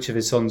remember which of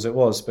his sons it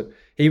was, but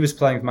he was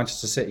playing for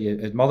Manchester City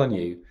at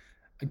Molineux,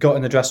 got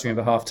in the dressing room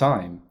at half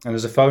time, and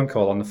there's a phone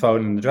call on the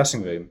phone in the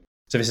dressing room.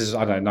 So this is,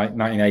 I don't know,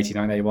 1980,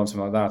 1981,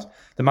 something like that.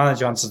 The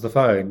manager answers the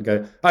phone and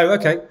go, oh,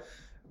 okay,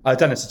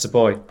 Dennis, it's a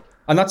boy.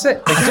 And that's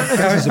it. I don't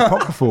know if this is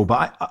apocryphal,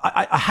 but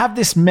I have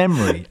this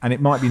memory, and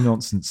it might be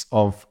nonsense,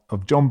 of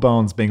John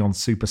Barnes being on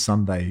Super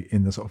Sunday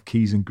in the sort of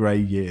Keys and Gray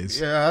years.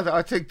 Yeah,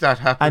 I think that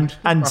happened.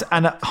 And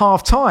at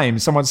half time,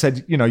 someone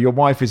said, your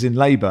wife is in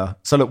labour,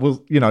 so look,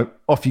 we'll,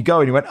 off you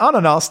go. And he went, oh, no,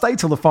 I'll stay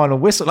till the final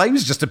whistle. Like, he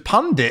was just a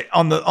pundit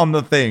on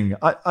the thing.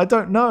 I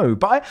don't know.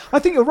 But I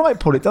think you're right,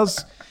 Paul. It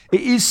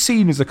is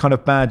seen as a kind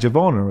of badge of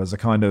honour, as a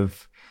kind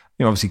of,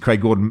 obviously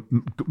Craig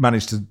Gordon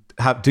managed to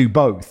do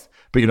both.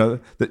 But,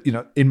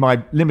 in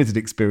my limited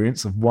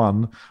experience of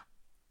one,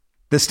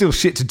 there's still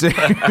shit to do.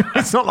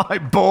 It's not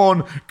like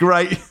born,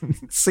 great,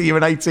 see you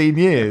in 18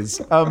 years.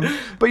 But,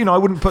 I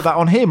wouldn't put that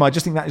on him. I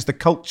just think that is the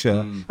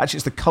culture. Actually,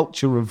 it's the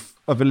culture of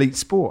elite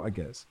sport, I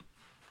guess.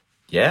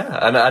 Yeah,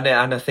 and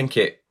I think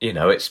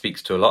it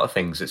speaks to a lot of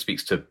things. It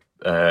speaks to,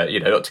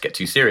 not to get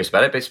too serious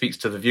about it, but it speaks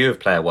to the view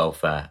of player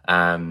welfare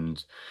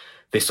and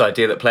this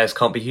idea that players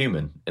can't be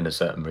human in a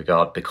certain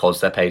regard because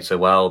they're paid so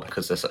well,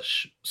 because they're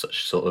such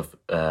sort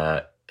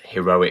of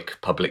heroic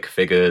public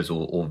figures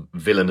or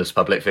villainous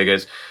public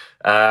figures.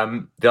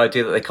 The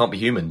idea that they can't be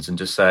humans and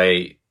just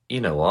say, you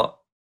know what,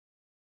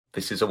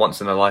 this is a once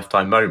in a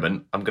lifetime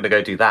moment. I'm going to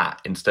go do that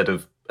instead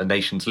of a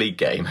Nations League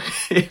game.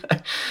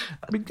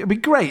 It'd be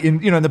great in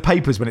the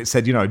papers when it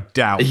said,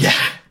 doubt,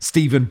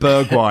 Stephen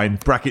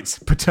Bergwijn, brackets,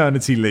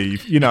 paternity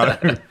leave,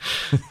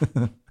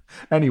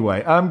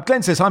 Anyway,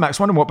 Glenn says, hi Max,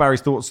 wondering what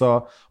Barry's thoughts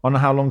are on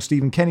how long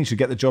Stephen Kenny should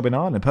get the job in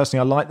Ireland.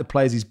 Personally, I like the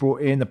players he's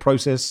brought in, the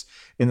process,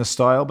 in the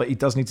style, but he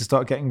does need to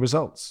start getting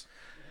results.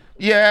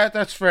 Yeah,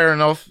 that's fair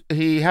enough.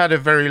 He had a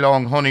very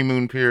long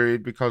honeymoon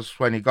period because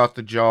when he got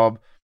the job,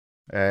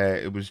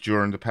 it was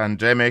during the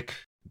pandemic.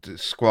 The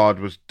squad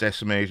was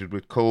decimated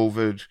with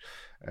COVID.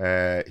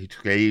 He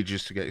took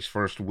ages to get his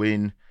first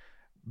win.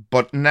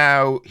 But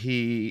now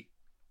he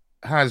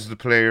has the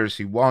players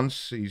he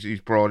wants.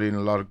 He's brought in a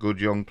lot of good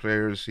young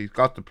players. He's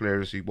got the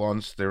players he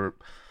wants. They're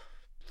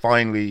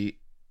finally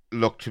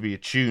look to be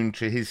attuned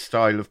to his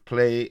style of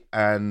play,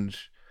 and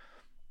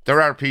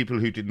there are people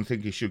who didn't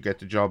think he should get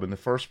the job in the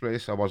first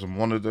place. I wasn't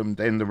one of them.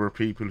 Then there were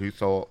people who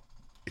thought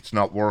it's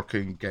not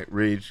working, get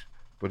rid,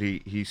 but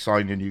he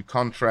signed a new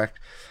contract.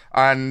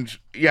 And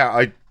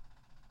yeah,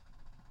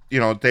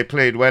 they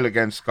played well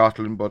against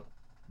Scotland, but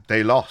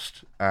they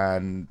lost,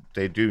 and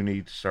they do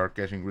need to start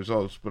getting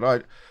results.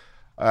 But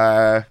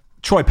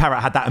Troy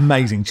Parrott had that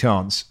amazing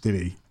chance, did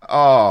he?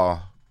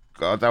 Oh,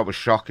 God, that was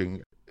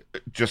shocking.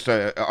 Just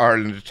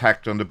Ireland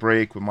attacked on the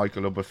break with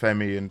Michael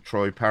Obafemi and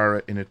Troy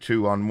Parrott in a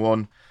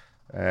 2-on-1.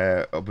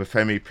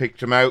 Obafemi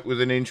picked him out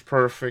with an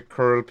inch-perfect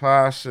curl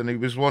pass, and he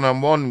was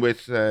 1-on-1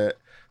 with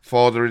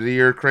Father of the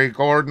Year Craig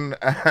Gordon,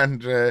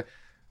 and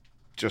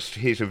just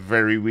hit a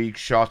very weak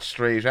shot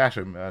straight at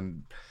him.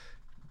 And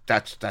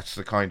that's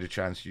the kind of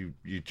chance you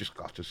just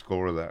got to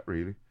score that,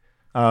 really.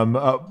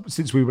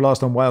 Since we were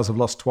last on, Wales have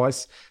lost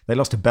twice. They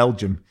lost to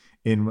Belgium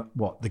in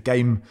the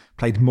game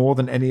played more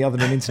than any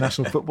other in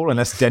international football,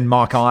 unless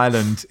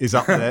Denmark-Ireland is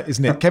up there,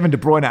 isn't it? Kevin De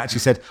Bruyne actually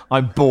said,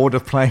 "I'm bored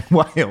of playing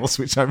Wales,"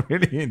 which I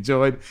really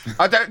enjoyed.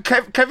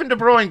 Kevin De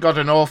Bruyne got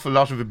an awful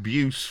lot of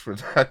abuse for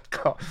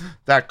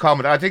that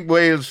comment. I think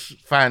Wales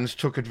fans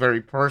took it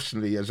very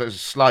personally as a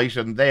slight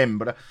on them,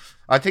 but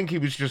I think he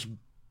was just,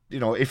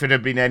 if it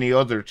had been any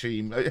other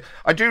team.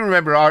 I do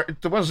remember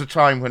there was a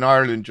time when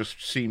Ireland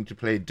just seemed to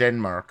play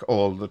Denmark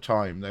all the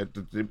time.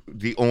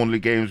 The only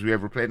games we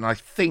ever played. And I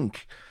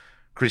think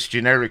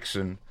Christian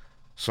Eriksen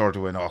sort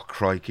of went, "Oh,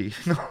 crikey."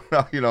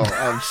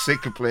 I'm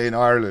sick of playing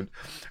Ireland.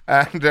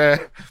 And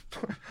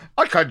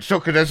I kind of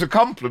took it as a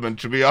compliment,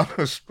 to be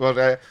honest.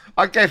 But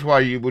I get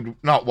why you would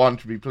not want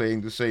to be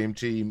playing the same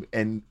team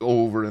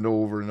over and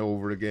over and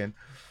over again.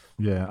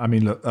 Yeah, I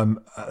mean, look,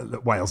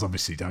 Wales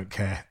obviously don't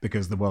care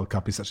because the World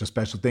Cup is such a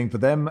special thing for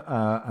them,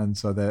 and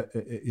so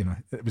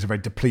it was a very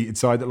depleted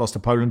side that lost to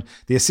Poland.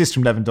 The assist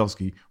from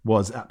Lewandowski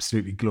was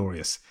absolutely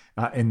glorious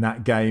in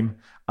that game.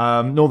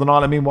 Northern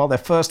Ireland, meanwhile, their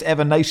first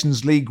ever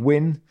Nations League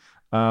win,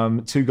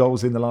 2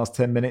 goals in the last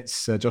 10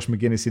 minutes. Josh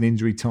McGuinness in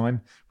injury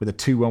time with a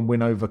 2-1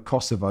 win over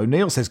Kosovo.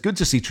 Neil says, "Good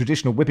to see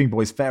traditional whipping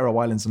boys, Faroe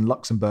Islands and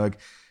Luxembourg,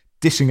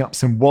 dishing up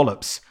some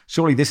wallops.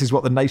 Surely this is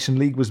what the Nation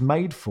League was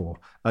made for."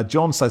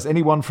 John says,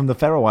 "Anyone from the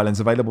Faroe Islands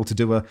available to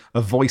do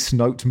a voice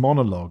note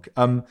monologue?"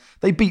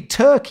 They beat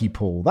Turkey,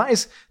 Paul. That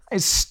is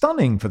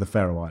stunning for the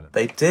Faroe Islands.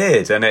 They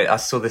did. And I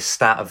saw this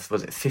stat of,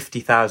 was it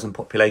 50,000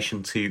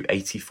 population to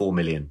 84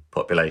 million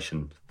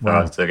population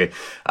for Turkey.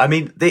 I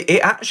mean,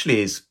 it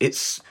actually is,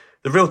 it's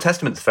the real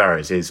testament to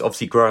Faroes is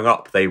obviously growing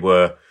up, they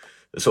were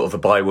sort of a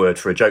byword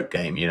for a joke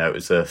game. It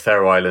was the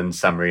Faroe Islands,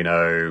 San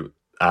Marino,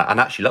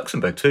 and actually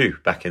Luxembourg too,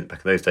 back in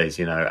those days,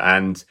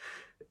 and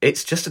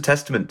it's just a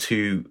testament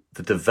to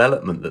the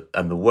development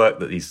and the work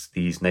that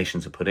these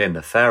nations have put in.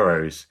 The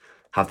Faroes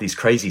have these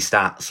crazy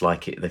stats,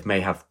 like they may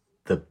have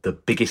the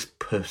biggest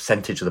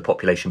percentage of the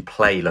population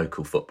play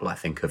local football, I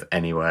think, of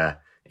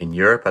anywhere in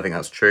Europe. I think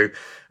that's true,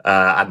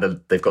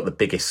 and they've got the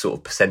biggest sort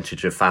of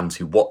percentage of fans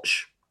who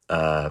watch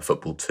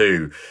football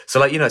too.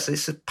 So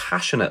it's a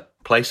passionate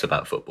place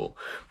about football.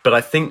 But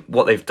I think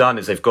what they've done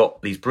is they've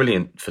got these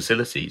brilliant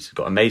facilities,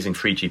 got amazing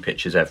 3G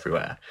pitches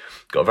everywhere,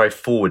 got a very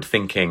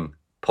forward-thinking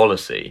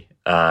policy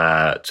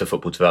to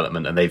football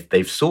development, and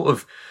they've sort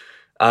of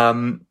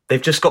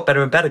they've just got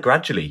better and better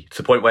gradually to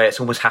the point where it's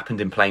almost happened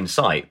in plain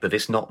sight that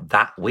it's not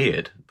that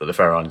weird that the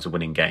Faroe Islands are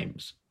winning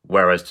games.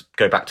 Whereas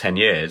go back 10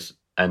 years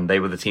and they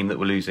were the team that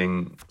were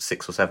losing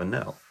 6 or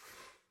 7-0.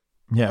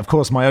 Yeah, of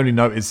course. My only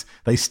note is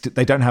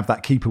they don't have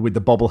that keeper with the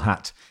bobble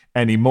hat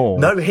anymore.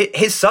 No,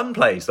 his son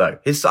plays though.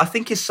 I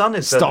think his son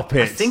is. Stop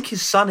it! I think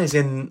his son is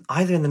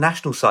either in the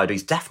national side or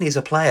he's definitely as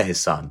a player. His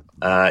son.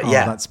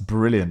 Yeah, that's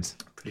brilliant.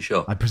 Pretty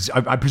sure. I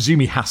presume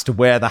he has to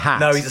wear the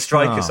hat. No, he's a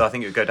striker, so I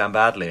think it would go down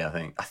badly. I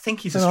think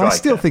he's a striker. I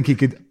still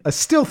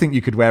think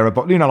you could wear a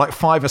like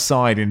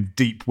 5-a-side in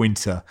deep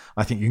winter.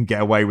 I think you can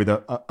get away with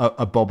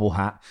a bobble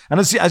hat.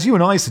 And as you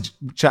and I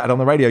chatted on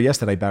the radio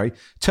yesterday, Barry,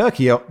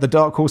 Turkey are the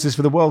dark horses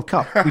for the World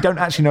Cup. We don't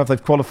actually know if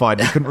they've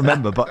qualified. We couldn't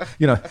remember, but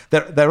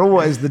they're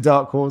always the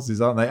dark horses,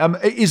 aren't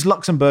they? Is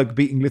Luxembourg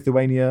beating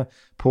Lithuania,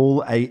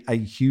 Paul, a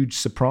huge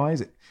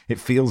surprise? It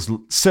feels,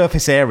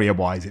 surface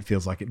area-wise, it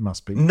feels like it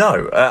must be.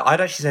 No,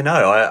 I'd actually say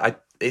no.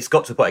 It's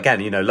got to the point,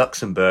 again,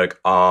 Luxembourg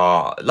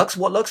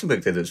what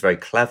Luxembourg did that's very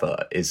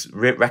clever is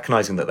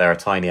recognising that they're a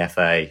tiny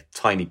FA,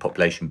 tiny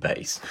population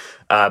base,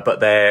 but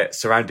they're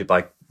surrounded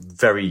by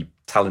very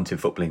talented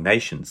footballing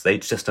nations.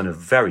 They've just done a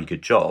very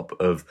good job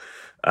of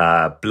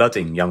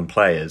blooding young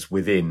players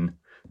within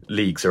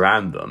leagues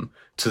around them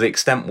to the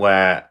extent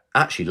where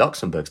actually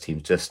Luxembourg's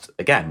team's just,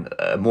 again,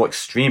 a more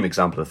extreme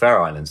example of the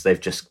Faroe Islands. They've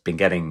just been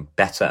getting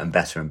better and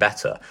better and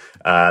better.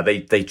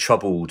 They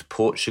troubled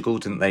Portugal,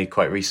 didn't they,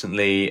 quite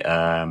recently?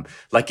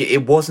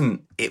 It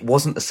wasn't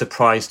a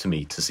surprise to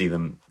me to see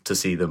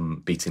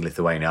them beating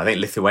Lithuania. I think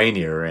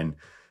Lithuania are in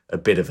a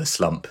bit of a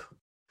slump.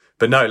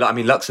 But no,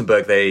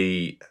 Luxembourg,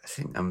 I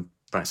think I'm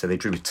right to say they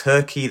drew with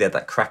Turkey. They had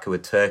that cracker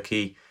with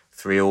Turkey,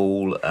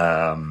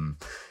 3-3.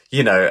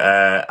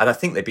 And I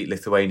think they beat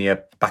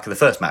Lithuania back in the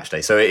first match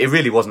day. So it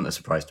really wasn't a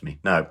surprise to me.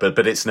 No, but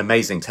it's an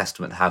amazing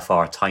testament to how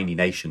far a tiny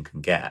nation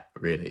can get,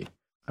 really.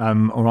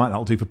 All right,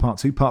 that'll do for part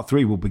 2. Part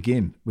 3 will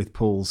begin with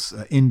Paul's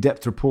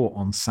in-depth report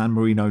on San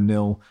Marino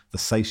 0, the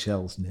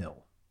Seychelles 0.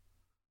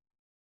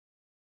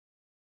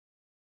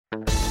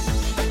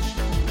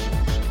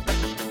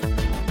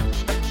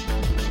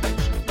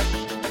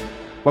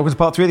 Welcome to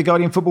part 3 of the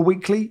Guardian Football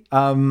Weekly.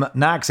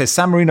 Nag says,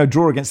 San Marino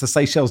draw against the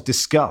Seychelles,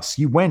 discuss.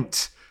 You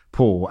went,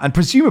 Paul, and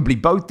presumably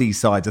both these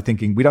sides are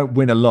thinking, we don't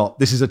win a lot,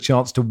 this is a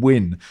chance to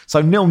win.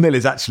 So 0-0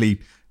 is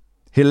actually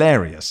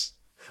hilarious.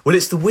 Well,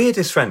 it's the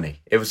weirdest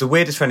friendly. It was the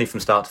weirdest friendly from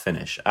start to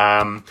finish.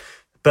 So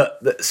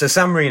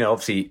San Marino,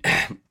 obviously,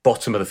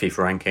 bottom of the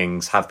FIFA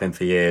rankings, have been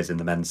for years in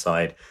the men's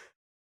side.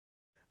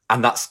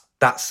 And that's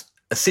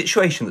a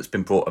situation that's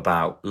been brought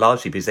about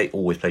largely because they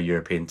always play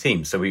European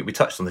teams. So we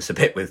touched on this a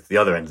bit with the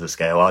other end of the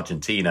scale.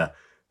 Argentina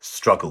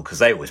struggle because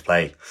they always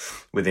play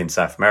within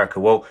South America.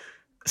 Well,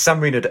 San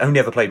Marino had only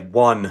ever played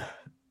one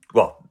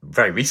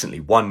very recently,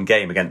 one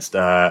game against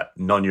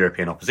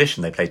non-European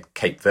opposition. They played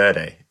Cape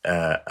Verde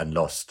and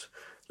lost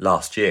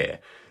last year.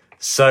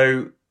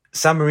 So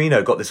San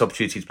Marino got this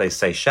opportunity to play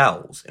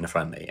Seychelles in a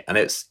friendly. And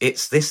it's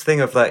this thing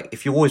of like,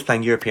 if you're always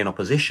playing European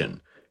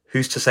opposition,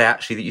 who's to say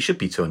actually that you should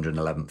be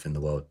 211th in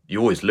the world? You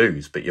always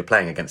lose, but you're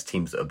playing against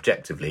teams that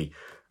objectively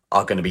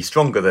are going to be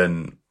stronger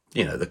than,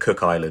 the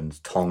Cook Islands,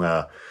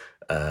 Tonga,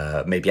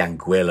 maybe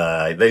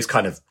Anguilla, those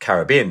kind of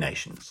Caribbean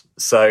nations.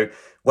 So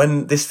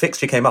when this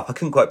fixture came up, I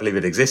couldn't quite believe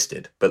it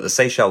existed, but the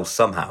Seychelles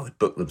somehow had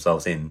booked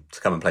themselves in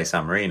to come and play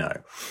San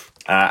Marino.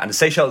 And the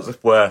Seychelles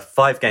were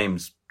 5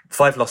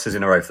 losses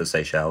in a row for the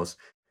Seychelles.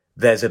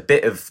 There's a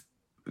bit of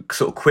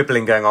sort of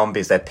quibbling going on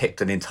because they picked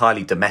an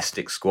entirely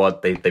domestic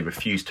squad. They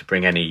refused to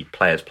bring any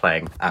players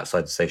playing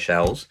outside the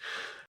Seychelles.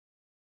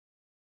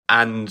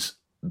 And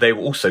they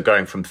were also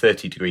going from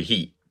 30-degree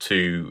heat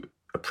to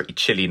a pretty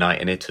chilly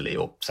night in Italy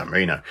or San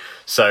Marino.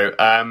 So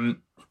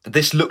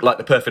this looked like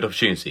the perfect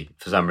opportunity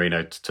for San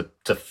Marino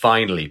to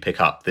finally pick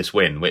up this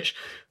win, which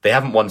they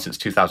haven't won since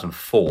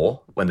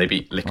 2004 when they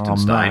beat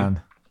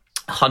Liechtenstein.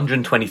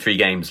 123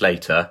 games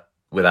later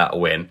without a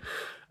win.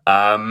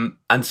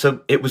 And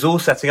so it was all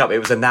setting up. It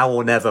was a now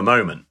or never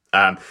moment.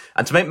 And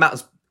to make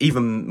matters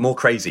even more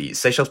crazy,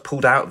 Seychelles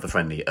pulled out of the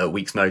friendly at a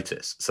week's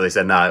notice. So they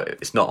said, no,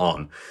 it's not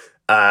on.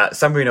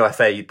 San Marino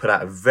FA put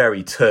out a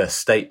very terse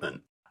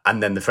statement,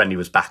 and then the friendly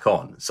was back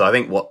on. So I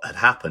think what had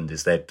happened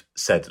is they'd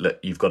said, look,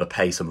 you've got to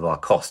pay some of our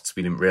costs.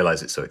 We didn't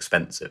realise it's so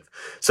expensive.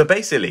 So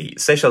basically,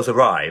 Seychelles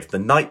arrived the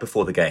night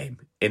before the game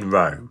in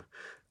Rome,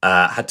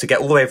 had to get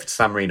all the way over to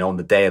San Marino on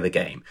the day of the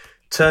game,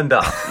 turned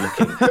up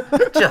looking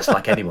just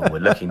like anyone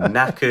would, looking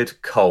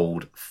knackered,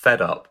 cold,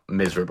 fed up,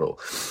 miserable.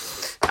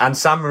 And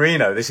San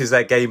Marino, this is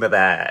their game of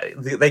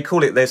they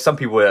call it, there's some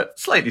people who are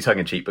slightly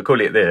tongue-in-cheek, but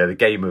call it the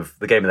game of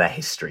their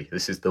history.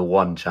 This is the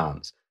one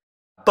chance.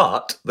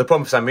 But the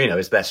problem for San Marino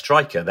is their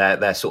striker,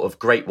 their sort of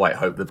great white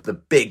hope, the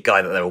big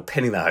guy that they're all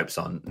pinning their hopes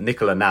on,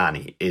 Nicola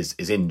Nani, is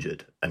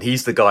injured. And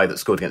he's the guy that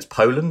scored against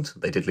Poland.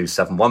 They did lose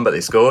 7-1, but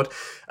they scored.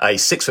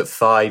 He's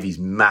 6'5", he's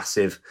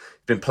massive.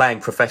 He's been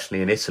playing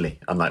professionally in Italy,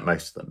 unlike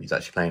most of them. He's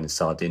actually playing in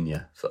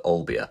Sardinia for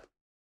Olbia.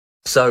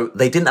 So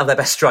they didn't have their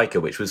best striker,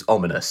 which was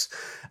ominous.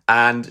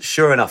 And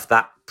sure enough,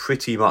 that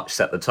pretty much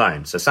set the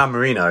tone. So San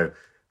Marino,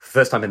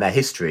 first time in their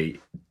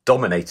history,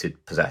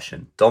 dominated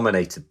possession,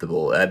 dominated the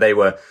ball. They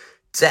were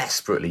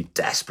desperately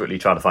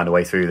trying to find a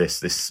way through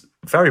this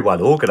very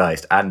well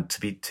organised. And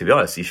to be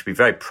honest, you should be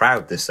very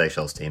proud of this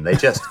Seychelles team. They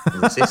just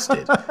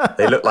resisted.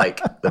 They look like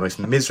the most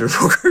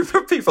miserable group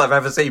of people I've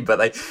ever seen, but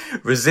they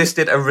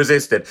resisted and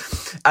resisted.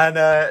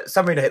 And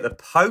San Marino hit the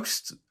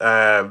post.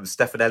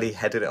 Stefanelli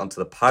headed it onto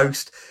the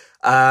post.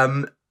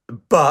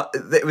 But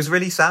it was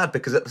really sad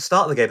because at the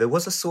start of the game, there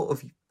was a sort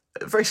of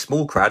a very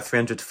small crowd,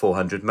 300 to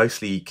 400,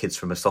 mostly kids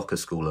from a soccer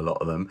school, a lot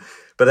of them.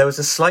 But there was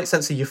a slight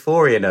sense of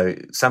euphoria,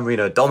 San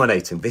Marino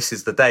dominating. This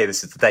is the day.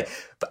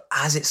 But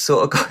as it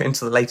sort of got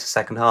into the later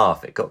second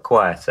half, it got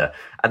quieter.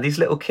 And these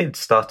little kids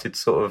started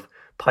sort of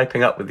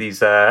piping up with these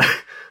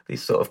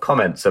sort of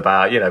comments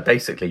about,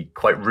 basically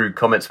quite rude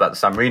comments about the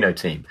San Marino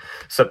team.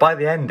 So by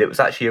the end, it was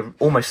actually an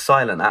almost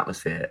silent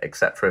atmosphere,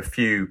 except for a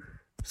few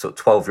sort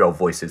of 12-year-old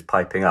voices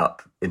piping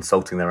up,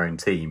 insulting their own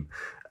team.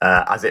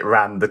 As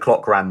the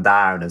clock ran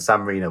down, and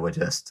San Marino were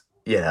just,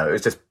 it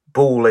was just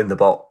ball in the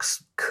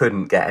box,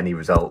 couldn't get any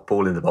result.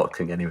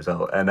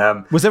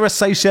 And was there a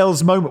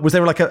Seychelles moment? Was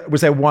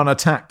there one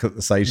attack that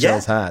the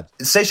Seychelles had?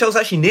 Seychelles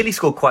actually nearly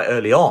scored quite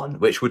early on,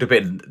 which would have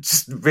been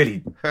just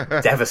really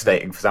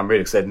devastating for San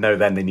Marino,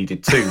 because they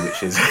needed 2,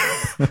 which is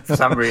for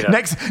San Marino.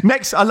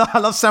 Next, I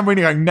love San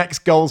Marino going,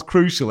 next goal's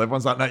crucial.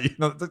 Everyone's like,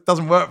 no, it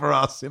doesn't work for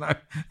us, No,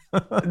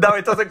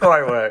 it doesn't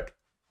quite work.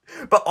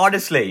 But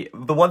honestly,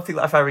 the one thing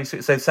that I found really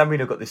sweet, so San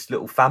Marino got this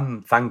little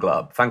fan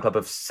club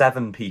of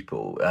 7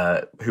 people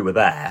who were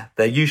there.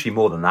 They're usually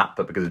more than that,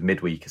 but because it's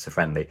midweek, it's a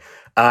friendly.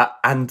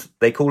 And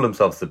they call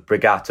themselves the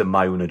Brigata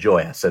Mai Una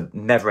Gioia, so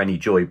never any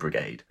joy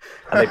brigade.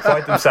 And they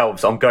pride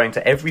themselves on going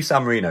to every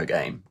San Marino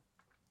game,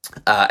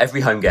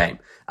 every home game,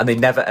 and they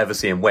never ever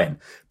see them win.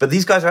 But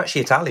these guys are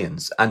actually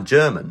Italians and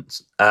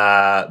Germans,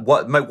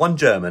 one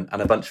German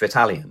and a bunch of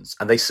Italians,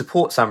 and they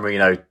support San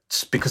Marino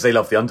because they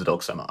love the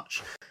underdog so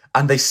much.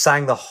 And they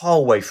sang the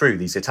whole way through,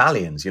 these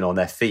Italians, on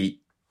their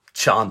feet,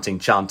 chanting,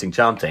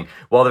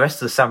 while the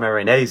rest of the San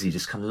Marinese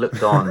just kind of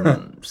looked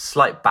on,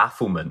 slight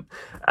bafflement.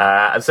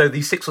 And so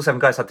these 6 or 7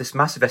 guys had this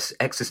massive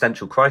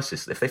existential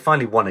crisis. If they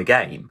finally won a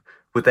game,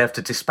 would they have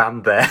to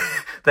disband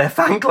their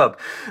fan club?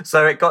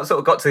 So it got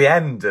to the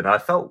end, and I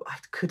felt I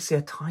could see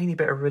a tiny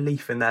bit of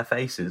relief in their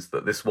faces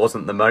that this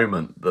wasn't the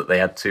moment that they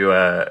had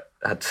to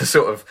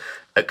sort of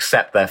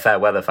accept their fair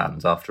weather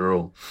fans after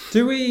all.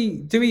 Do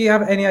we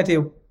have any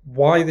idea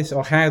why this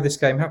or how this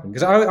game happened?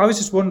 Because I was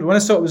just wondering, when I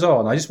saw it was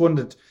on, I just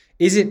wondered,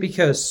 is it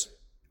because,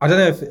 I don't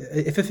know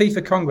if a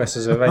FIFA Congress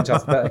is arranged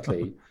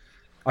alphabetically,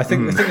 I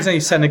think there's only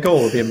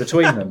Senegal would be in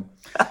between them.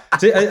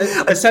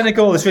 A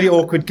Senegal, this really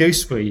awkward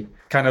gooseberry,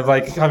 kind of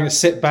like having to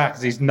sit back as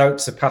these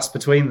notes are passed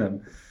between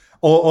them.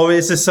 Or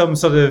is there some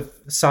sort of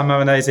San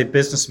Marinese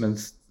businessman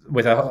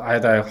I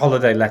had a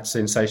holiday let's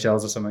in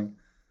Seychelles or something.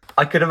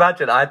 I could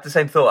imagine. I had the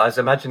same thought. I was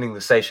imagining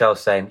the Seychelles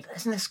saying,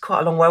 "Isn't this quite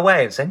a long way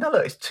away?" And saying, "No,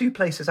 look, it's 2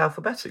 places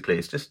alphabetically.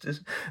 It's just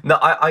no."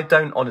 I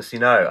don't honestly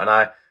know, and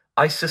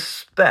I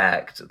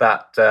suspect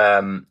that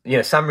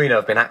San Marino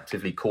have been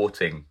actively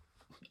courting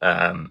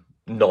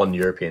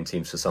non-European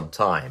teams for some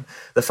time.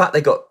 The fact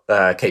they got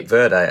Cape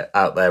Verde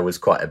out there was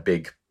quite a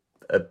big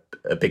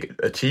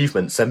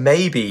achievement. So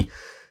maybe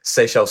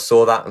Seychelles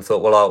saw that and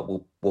thought,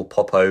 well, we'll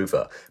pop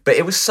over. But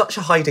it was such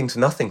a hiding to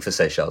nothing for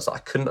Seychelles that I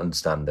couldn't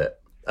understand it.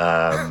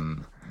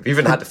 We've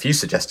even had a few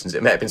suggestions.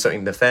 It may have been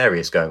something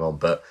nefarious going on,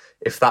 but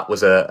if that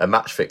was a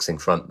match-fixing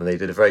front, then they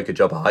did a very good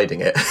job of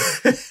hiding it.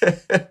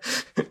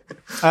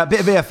 A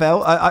bit of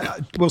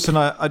EFL. Wilson,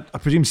 I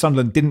presume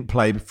Sunderland didn't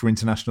play for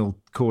international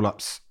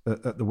call-ups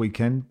at the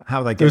weekend.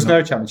 How are they getting There was on?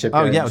 no championship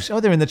Oh, games. yeah. Oh,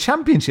 they're in the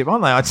Championship,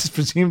 aren't they? I just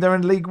presumed they're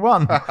in League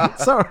One.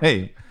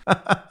 Sorry.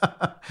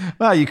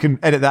 Well, you can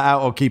edit that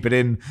out or keep it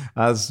in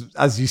as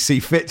you see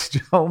fit,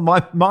 Joel.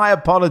 My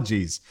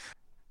apologies.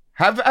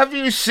 Have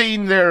you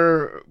seen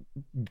their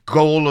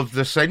goal of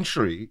the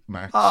century,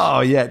 Max? Oh,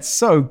 yeah. It's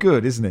so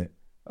good, isn't it?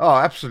 Oh,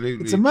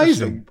 absolutely. It's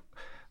amazing. Just a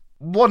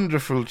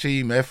wonderful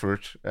team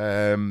effort.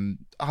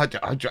 I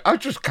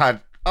just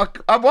can't.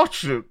 I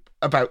watched it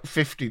about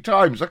 50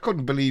 times. I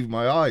couldn't believe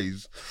my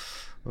eyes.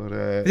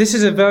 But, This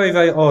is a very,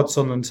 very odd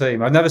Sunderland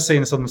team. I've never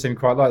seen a Sunderland team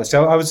quite like this.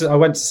 I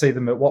went to see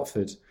them at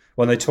Watford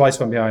when they twice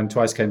went behind,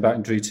 twice came back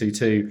and drew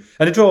 2-2.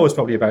 And the draw was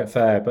probably about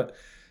fair, but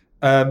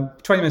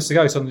 20 minutes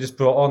ago, Sunderland just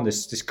brought on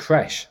this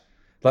creche,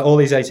 like all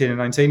these 18 and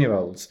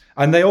 19-year-olds.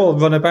 And they all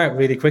run about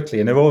really quickly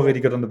and they're all really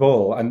good on the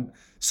ball. And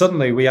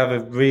suddenly we have a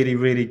really,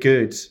 really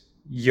good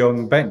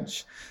young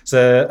bench.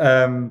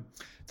 So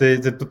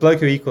the bloke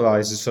who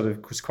equalised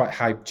was quite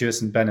hyped,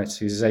 Jurison Bennett,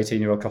 who's an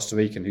 18-year-old Costa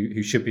Rican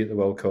who should be at the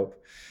World Cup.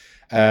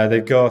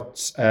 They've got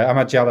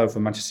Amad Diallo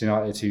from Manchester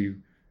United, who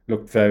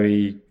looked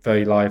very,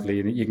 very lively,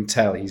 and you can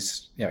tell he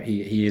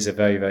is a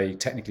very, very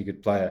technically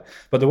good player.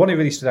 But the one who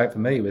really stood out for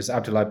me was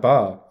Abdoulaye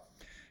Ba,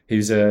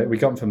 who's we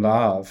got him from Le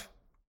Havre.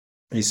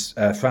 He's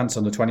France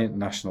under 20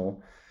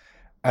 international,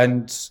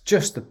 and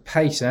just the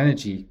pace and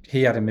energy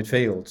he had in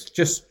midfield.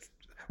 Just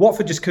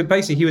Watford just could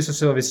basically. He was a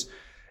sort of his.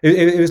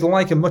 It was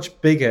like a much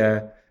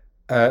bigger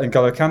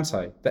N'Golo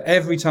Kante. That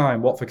every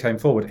time Watford came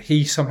forward,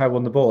 he somehow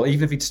won the ball,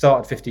 even if he'd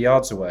started 50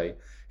 yards away.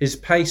 His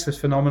pace was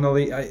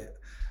phenomenally.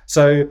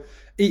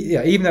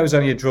 Even though it was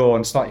only a draw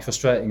and slightly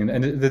frustrating,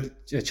 and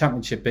the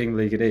Championship being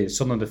the league it is,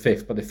 Sunderland are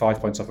 5th, but they're 5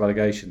 points off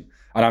relegation.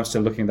 And I'm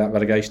still looking at that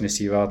relegation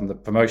issue rather than the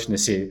promotion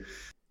issue.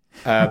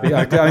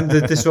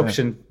 The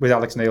disruption with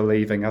Alex Neil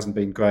leaving hasn't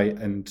been great.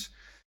 And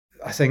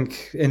I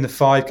think in the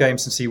 5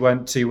 games since he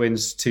went, 2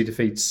 wins, 2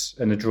 defeats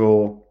and a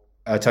draw,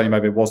 Tony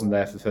Mowbray wasn't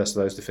there for the first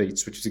of those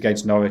defeats, which was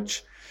against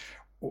Norwich,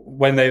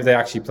 when they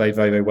actually played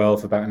very, very well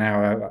for about an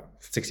hour,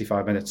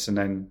 65 minutes, and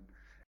then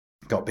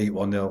got beat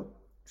 1-0.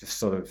 Just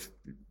sort of...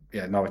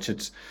 Norwich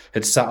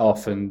had sat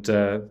off and,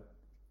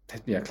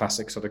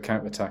 classic sort of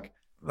counter-attack.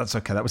 That's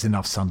okay. That was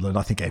enough, Sunderland.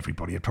 I think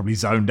everybody had probably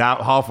zoned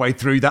out halfway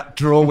through that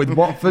draw with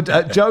Watford.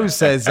 Joe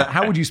says,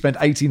 how would you spend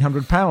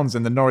 £1,800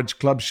 in the Norwich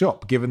club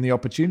shop given the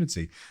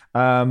opportunity?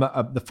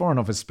 The Foreign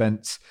Office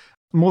spent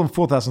more than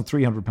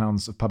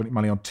 £4,300 of public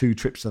money on 2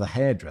 trips to the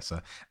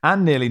hairdresser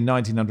and nearly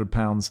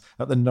 £1,900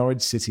 at the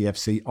Norwich City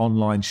FC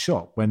online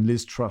shop when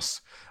Liz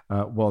Truss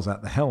was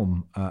at the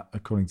helm,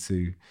 according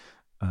to...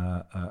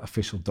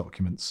 official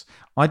documents.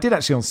 I did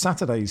actually on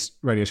Saturday's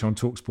radio show on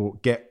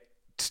TalkSport get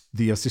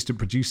the assistant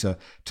producer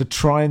to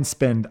try and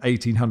spend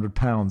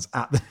 £1,800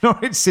 at the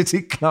Norwich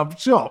City Club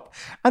shop,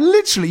 and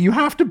literally you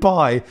have to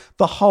buy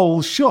the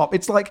whole shop.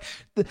 It's like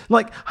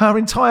her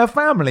entire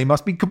family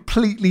must be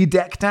completely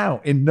decked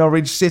out in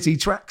Norwich City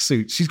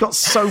tracksuits. She's got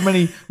so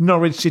many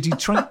Norwich City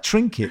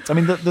trinkets. I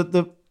mean,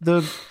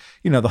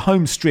 the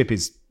home strip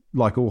is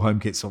like all home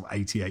kits, sort of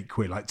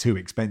 £88, like too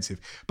expensive.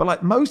 But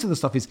like most of the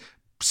stuff is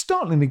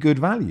startlingly good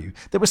value.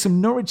 There were some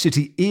Norwich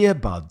City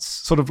earbuds,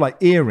 sort of like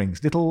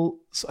earrings,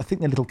 I think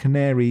they're little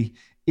canary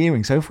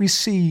earrings. So if we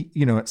see,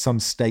 at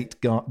some state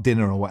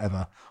dinner or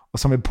whatever, or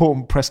some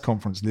important press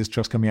conference, Liz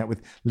Truss coming out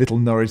with little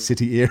Norwich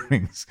City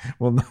earrings,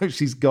 well, no,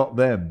 she's got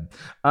them.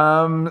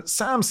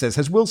 Sam says,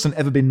 has Wilson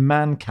ever been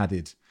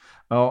man-cadded?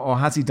 Or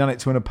has he done it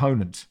to an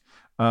opponent?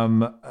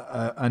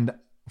 And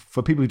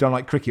for people who don't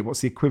like cricket, what's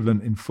the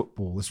equivalent in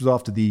football? This was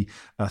after the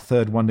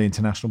third one-day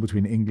international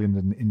between England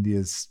and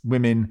India's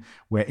women,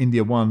 where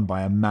India won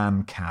by a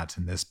man-cad,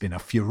 and there's been a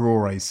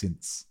furore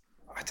since.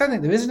 I don't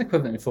think there is an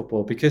equivalent in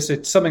football because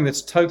it's something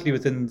that's totally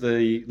within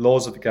the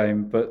laws of the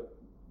game, but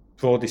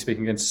broadly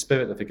speaking, against the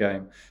spirit of the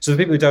game. So for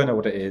people who don't know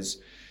what it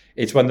is,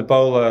 it's when the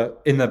bowler,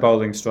 in their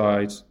bowling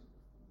stride,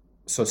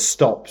 sort of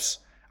stops,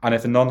 and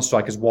if a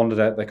non-striker's wandered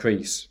out their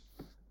crease,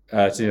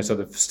 to sort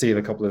of steal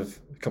a couple of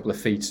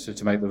feet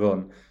to make the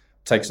run,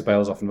 takes the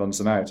bails off and runs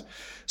them out.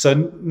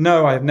 So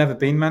no, I have never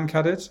been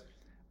man-cadded.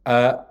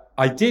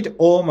 I did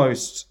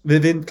almost,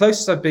 the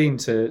closest I've been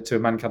to a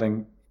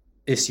man-cadding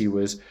issue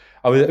was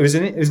it was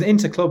an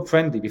inter-club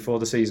friendly before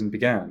the season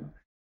began,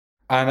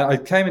 and I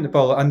came in the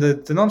bowl and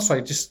the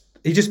non-striker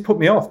just put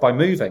me off by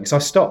moving, so I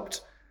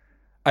stopped,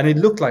 And it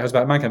looked like I was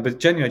about mankind, but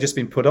genuinely just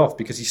been put off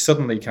because he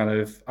suddenly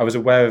I was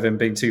aware of him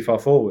being too far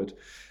forward,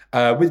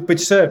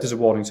 which served as a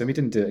warning to him. He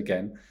didn't do it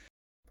again.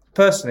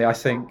 Personally, I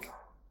think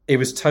it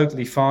was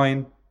totally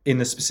fine in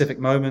the specific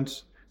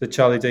moment that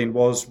Charlie Dean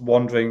was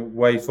wandering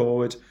way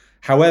forward.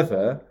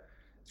 However,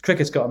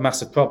 cricket's got a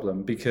massive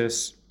problem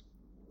because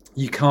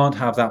you can't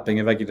have that being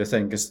a regular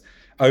thing because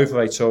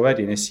overrate's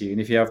already an issue. And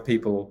if you have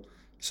people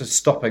sort of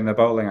stopping their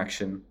bowling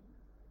action,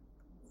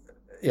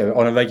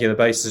 on a regular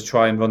basis to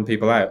try and run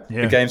people out,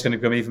 the game's going to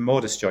become even more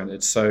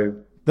disjointed. So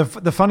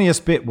the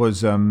funniest bit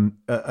was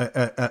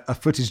a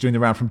footage doing the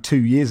round from 2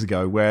 years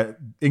ago where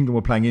England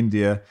were playing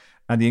India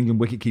and the England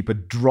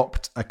wicketkeeper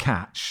dropped a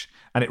catch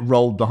and it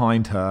rolled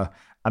behind her.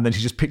 And then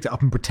she just picked it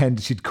up and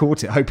pretended she'd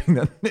caught it, hoping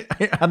that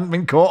it hadn't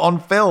been caught on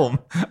film.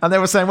 And they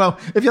were saying, well,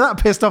 if you're that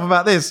pissed off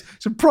about this, you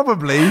should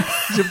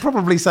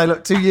probably say,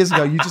 look, 2 years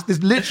ago,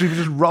 this literally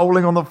was just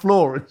rolling on the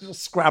floor and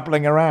just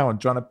scrabbling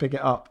around trying to pick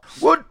it up.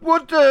 Would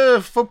the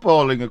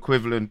footballing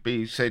equivalent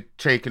be, say,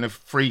 taking a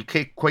free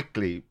kick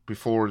quickly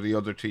before the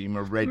other team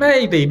are ready?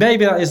 Maybe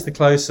that is the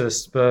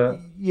closest, but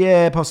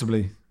yeah,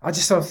 possibly. I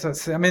just thought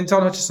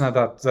Don Hutchison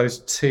had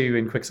those two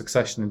in quick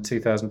succession in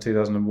 2000,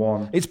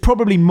 2001. It's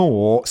probably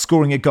more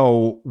scoring a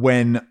goal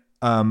when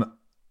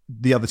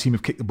the other team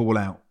have kicked the ball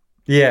out.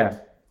 Yeah.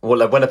 Well,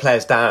 like when a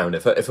player's down,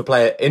 if a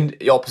player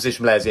your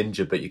opposition player's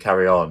injured but you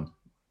carry on.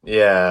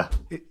 Yeah.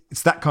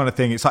 It's that kind of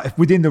thing. It's like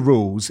within the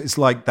rules, it's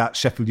like that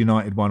Sheffield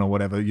United one or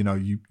whatever,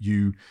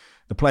 you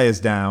the player's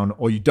down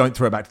or you don't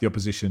throw it back to the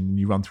opposition and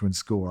you run through and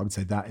score. I would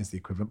say that is the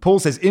equivalent. Paul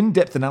says,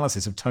 in-depth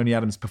analysis of Tony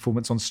Adams'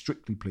 performance on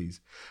Strictly, please.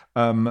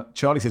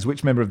 Charlie says,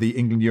 which member of the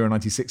England Euro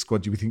 96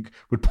 squad do you think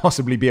would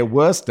possibly be a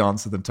worse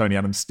dancer than Tony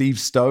Adams? Steve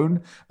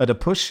Stone at a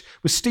push?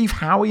 Was Steve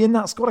Howie in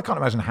that squad? I can't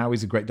imagine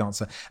Howie's a great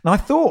dancer. And I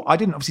thought, I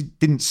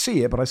didn't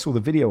see it, but I saw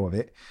the video of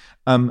it.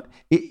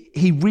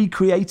 He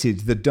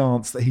recreated the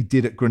dance that he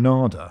did at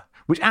Granada,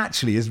 which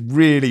actually is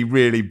really,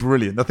 really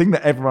brilliant. The thing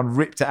that everyone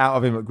ripped it out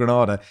of him at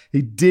Granada,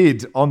 he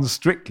did on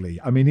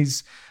Strictly. I mean,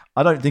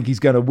 I don't think he's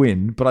going to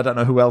win, but I don't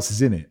know who else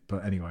is in it.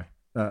 But anyway,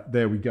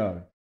 there we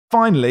go.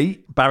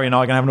 Finally, Barry and I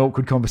are going to have an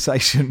awkward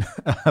conversation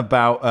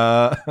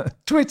about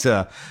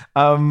Twitter.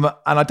 And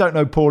I don't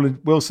know, Paul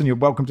and Wilson, you're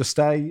welcome to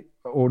stay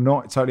or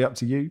not. It's totally up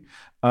to you.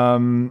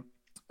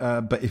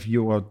 But if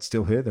you are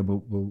still here, then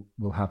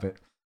we'll have it.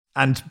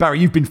 And Barry,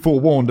 you've been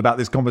forewarned about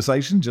this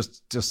conversation,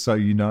 just so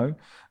you know.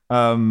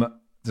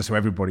 Just so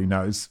everybody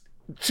knows.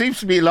 It seems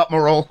to be a lot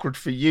more awkward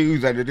for you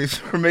than it is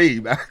for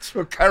me, Max.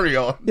 Well, carry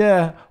on.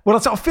 Yeah. Well,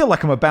 I feel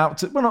like I'm about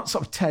to. Well, not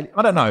sort of tell you.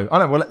 I don't know.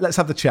 Well, let's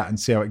have the chat and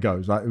see how it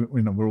goes. Like,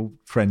 we're all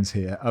friends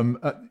here.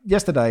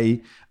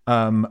 Yesterday,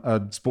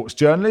 a sports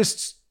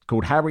journalist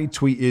called Harry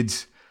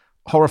tweeted,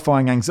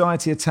 "Horrifying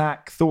anxiety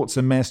attack. Thoughts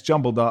a mess.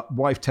 Jumbled up.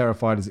 Wife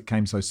terrified as it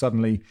came so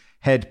suddenly.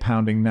 Head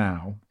pounding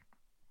now."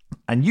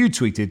 And you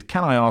tweeted,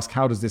 "Can I ask,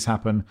 how does this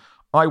happen?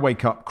 I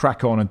wake up,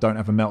 crack on, and don't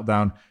have a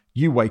meltdown.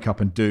 You wake up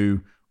and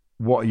do.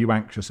 What are you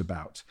anxious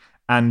about?"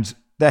 And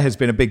there has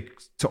been a big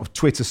sort of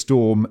Twitter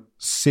storm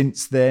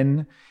since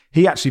then.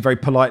 He actually very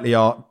politely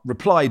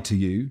replied to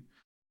you,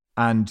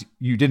 and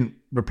you didn't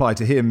reply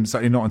to him,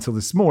 certainly not until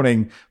this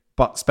morning,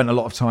 but spent a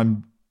lot of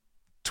time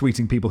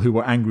tweeting people who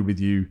were angry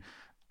with you,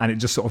 and it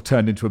just sort of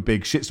turned into a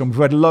big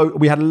shitstorm.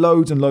 We had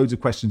loads and loads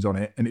of questions on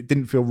it, and it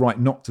didn't feel right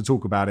not to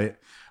talk about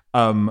it.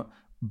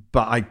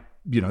 But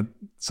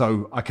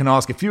so I can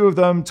ask a few of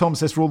them. Tom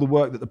says, for all the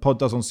work that the pod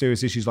does on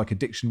serious issues like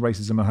addiction,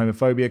 racism and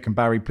homophobia, can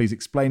Barry please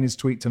explain his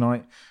tweet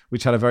tonight,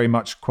 which had a very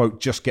much, quote,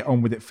 just get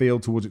on with it feel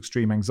towards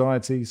extreme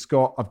anxiety?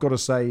 Scott, I've got to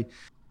say...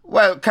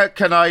 Well,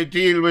 can I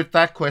deal with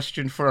that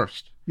question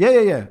first?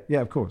 Yeah,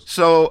 of course.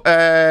 So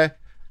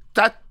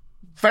that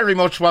very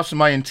much wasn't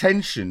my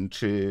intention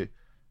to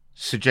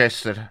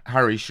suggest that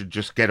Harry should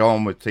just get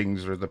on with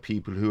things or the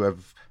people who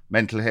have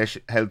mental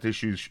health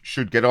issues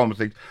should get on with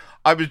things.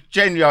 I was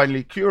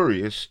genuinely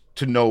curious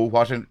to know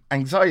what an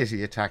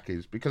anxiety attack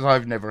is because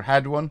I've never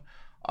had one.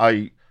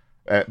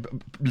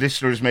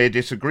 Listeners may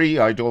disagree.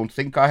 I don't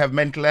think I have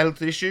mental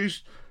health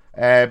issues,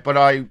 but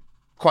I'm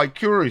quite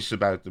curious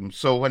about them.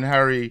 So when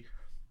Harry,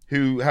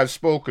 who has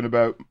spoken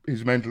about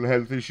his mental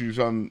health issues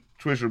on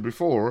Twitter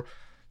before,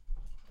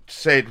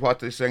 said what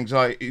this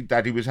anxiety,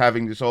 that he was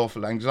having this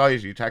awful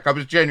anxiety attack, I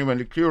was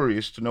genuinely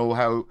curious to know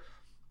how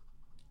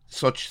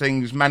such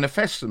things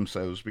manifest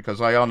themselves because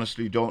I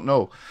honestly don't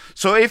know.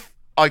 So if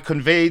I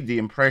conveyed the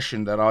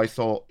impression that I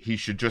thought he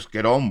should just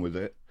get on with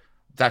it,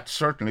 that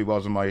certainly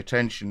wasn't my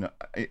intention,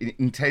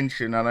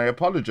 and I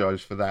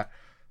apologise for that.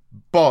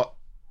 But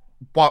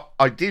what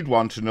I did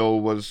want to know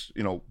was,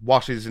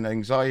 what is an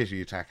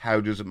anxiety attack? How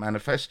does it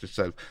manifest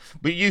itself?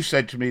 But you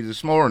said to me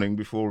this morning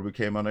before we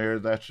came on air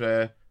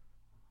that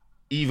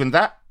even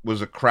that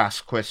was a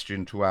crass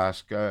question to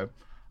ask.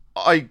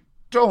 I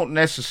don't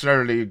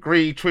necessarily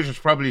agree. Twitter's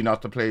probably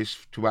not the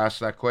place to ask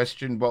that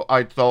question, but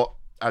I thought,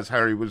 as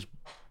Harry was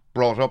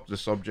brought up the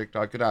subject,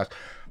 I could ask.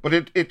 But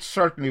it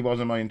certainly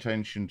wasn't my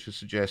intention to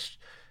suggest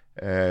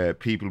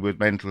people with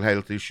mental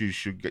health issues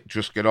should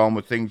just get on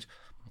with things.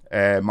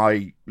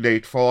 My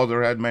late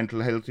father had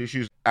mental health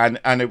issues, and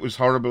it was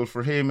horrible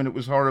for him, and it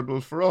was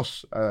horrible for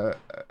us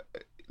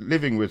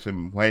living with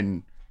him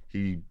when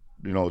he,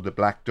 the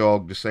black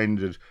dog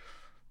descended.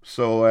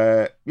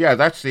 So,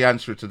 that's the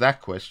answer to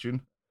that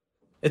question.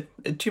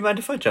 Do you mind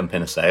if I jump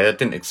in and say? I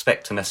didn't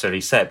expect to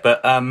necessarily say it, but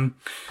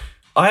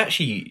I did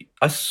see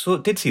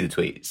the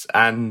tweets,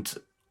 and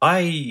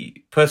I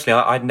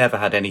personally, I'd never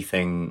had any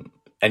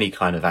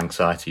kind of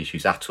anxiety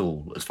issues at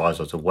all, as far as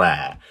I was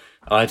aware.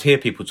 I'd hear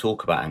people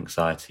talk about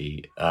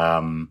anxiety,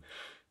 and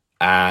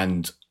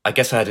I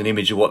guess I had an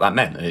image of what that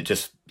meant, and it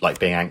just like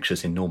being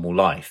anxious in normal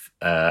life.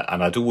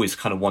 And I'd always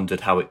kind of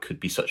wondered how it could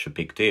be such a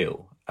big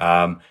deal.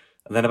 And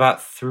then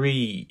about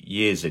 3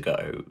 years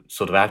ago,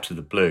 sort of out of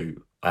the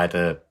blue, I had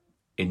an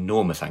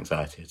enormous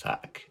anxiety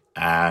attack,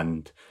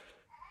 and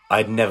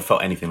I'd never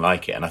felt anything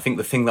like it. And I think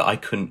the thing that I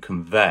couldn't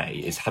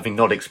convey is, having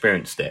not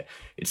experienced it,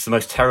 it's the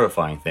most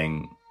terrifying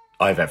thing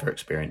I've ever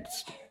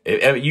experienced.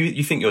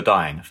 You think you're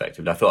dying,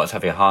 effectively. I thought I was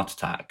having a heart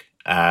attack,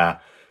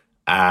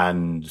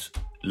 and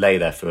lay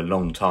there for a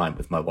long time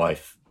with my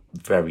wife,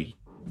 very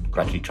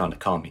gradually trying to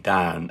calm me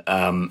down.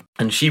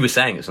 And she was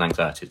saying it's an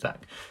anxiety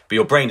attack, but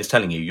your brain is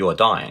telling you you're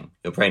dying.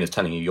 Your brain is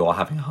telling you you're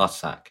having a heart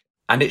attack.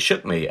 And it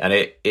shook me, and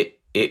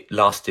it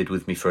lasted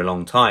with me for a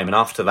long time. And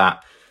after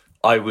that,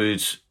 I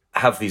would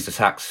have these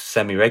attacks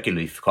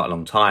semi-regularly for quite a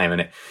long time.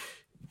 And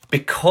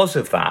because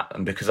of that,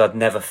 and because I'd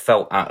never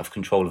felt out of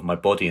control of my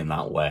body in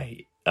that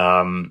way,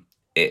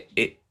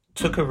 it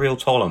took a real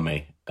toll on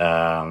me.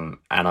 And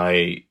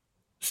I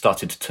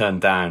started to turn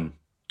down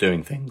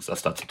doing things. I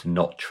started to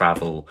not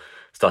travel,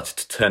 started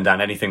to turn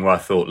down anything where I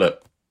thought,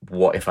 look,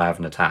 what if I have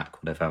an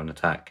attack? What if I have an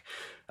attack?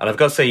 And I've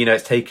got to say,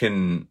 it's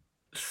taken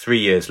 3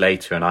 years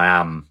later, and I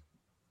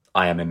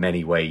am in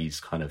many ways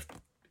kind of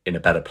in a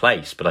better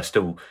place, but I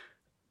still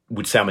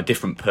would say I'm a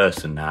different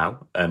person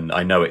now, and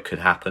I know it could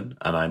happen,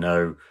 and I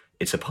know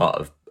it's a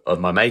part of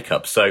my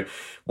makeup. So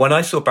when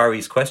I saw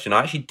Barry's question,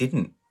 I actually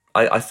didn't.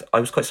 I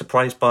was quite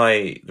surprised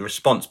by the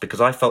response, because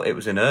I felt it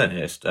was in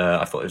earnest.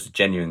 I thought it was a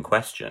genuine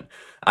question,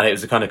 and it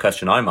was the kind of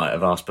question I might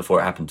have asked before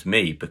it happened to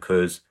me,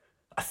 because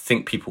I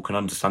think people can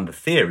understand the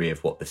theory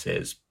of what this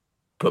is.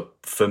 But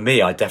for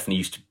me, I definitely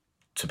used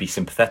to be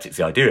sympathetic to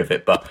the idea of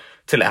it, but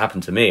till it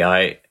happened to me,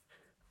 I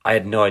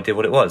had no idea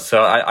what it was.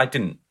 So I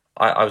didn't.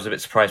 I was a bit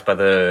surprised by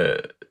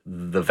the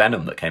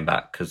venom that came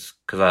back, because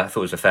I thought it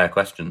was a fair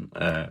question,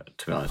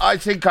 to be honest. I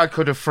think I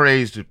could have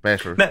phrased it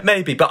better.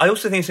 Maybe, but I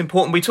also think it's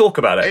important we talk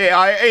about it.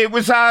 It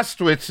was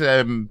asked with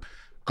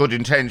good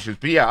intentions,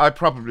 but I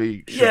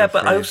probably should have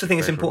but I also phrased think it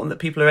it's better. important that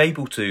people are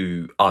able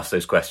to ask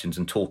those questions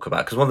and talk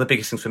about it, because one of the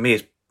biggest things for me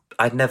is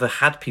I'd never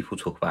had people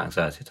talk about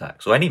anxiety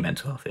attacks or any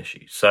mental health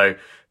issues. So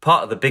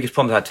part of the biggest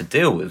problems I had to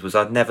deal with was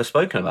I'd never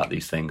spoken about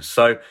these things.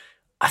 So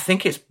I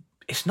think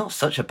it's not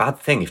such a bad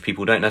thing if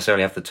people don't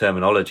necessarily have the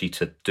terminology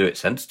to do it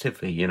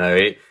sensitively.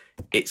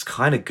 It's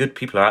kind of good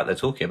people are out there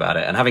talking about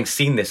it. And having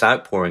seen this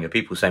outpouring of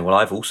people saying, well,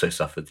 I've also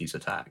suffered these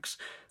attacks,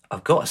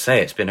 I've got to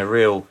say it's been a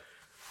real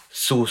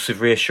source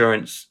of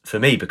reassurance for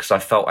me, because I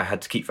felt I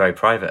had to keep very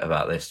private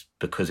about this,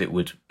 because it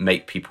would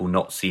make people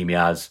not see me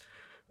as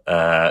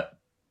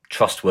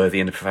trustworthy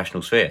in the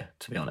professional sphere,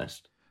 to be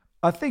honest.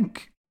 I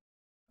think,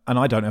 and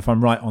I don't know if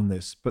I'm right on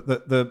this, but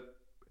the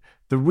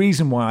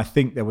reason why I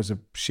think there was a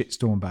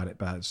shitstorm about it,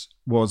 Baz,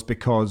 was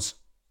because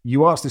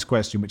you asked this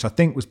question, which I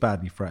think was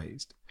badly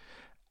phrased.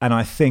 And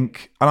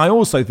I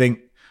also think,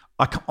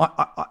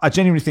 I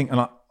genuinely think,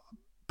 and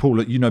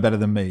Paul, you know better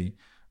than me,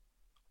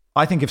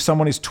 I think if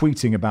someone is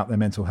tweeting about their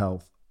mental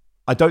health,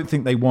 I don't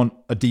think they want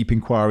a deep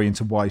inquiry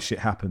into why shit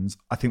happens.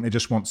 I think they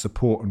just want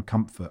support and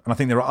comfort. And I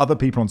think there are other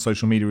people on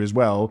social media as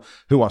well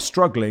who are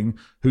struggling,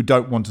 who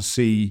don't want to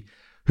see,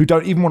 who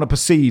don't even want to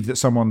perceive that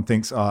someone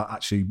thinks,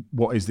 actually,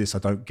 what is this? I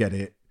don't get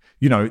it.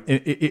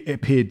 It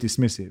appeared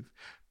dismissive.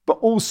 But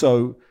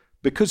also,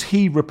 because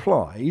he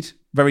replied,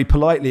 very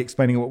politely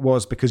explaining what it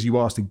was, because you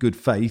asked in good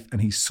faith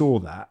and he saw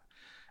that,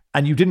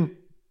 and you didn't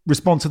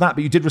respond to that,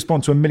 but you did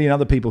respond to a million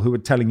other people who were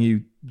telling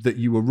you that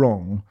you were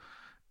wrong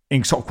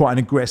in sort of quite an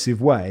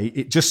aggressive way.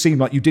 It just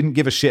seemed like you didn't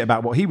give a shit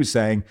about what he was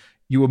saying.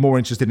 You were more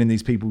interested in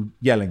these people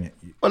yelling at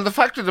you. Well, the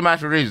fact of the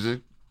matter is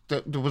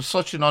that there was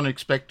such an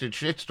unexpected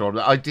shitstorm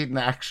that I didn't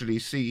actually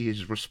see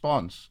his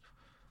response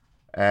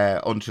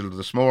until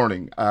this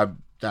morning.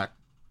 That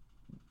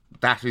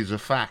is a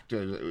fact,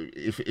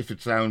 if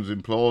it sounds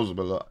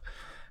implausible.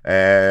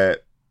 And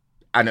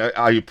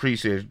I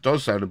appreciate it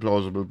does sound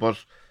implausible,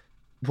 but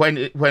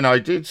when I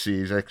did see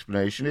his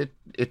explanation,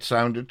 it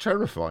sounded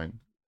terrifying.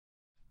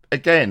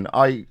 Again,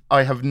 I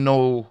have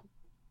no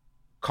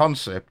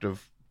concept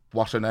of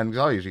what an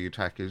anxiety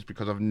attack is,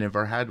 because I've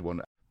never had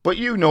one. But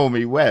you know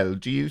me well.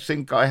 Do you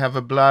think I have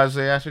a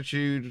blasé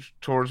attitude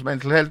towards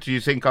mental health? Do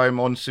you think I'm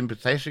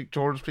unsympathetic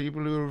towards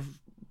people who have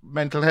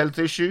mental health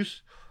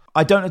issues?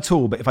 I don't at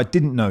all, but if I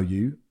didn't know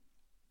you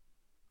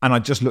and I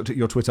just looked at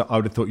your Twitter, I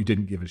would have thought you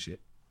didn't give a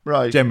shit.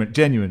 Right.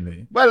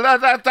 Genuinely. Well,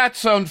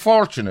 that's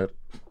unfortunate.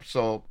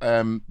 So,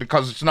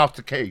 because it's not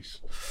the case.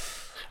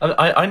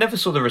 I never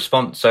saw the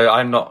response, so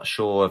I'm not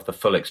sure of the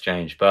full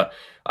exchange, but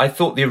I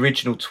thought the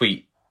original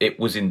tweet it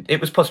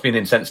was possibly an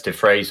insensitive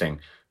phrasing,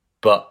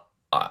 but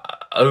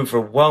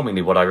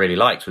overwhelmingly what I really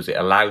liked was it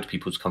allowed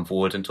people to come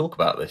forward and talk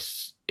about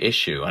this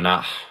issue. And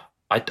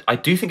I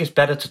do think it's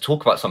better to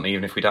talk about something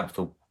even if we don't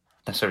have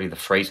necessarily the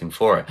phrasing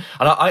for it.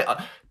 And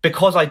I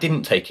because I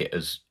didn't take it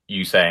as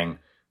you saying,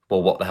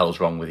 well, what the hell's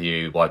wrong with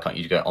you? Why can't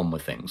you get on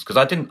with things? Because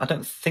I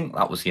don't think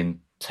that was the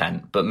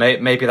intent, but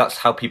maybe that's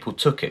how people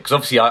took it. Because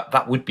obviously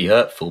that would be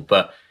hurtful,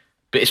 but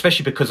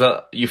especially because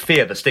you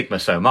fear the stigma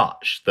so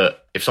much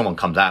that if someone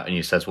comes out and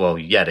you says, well,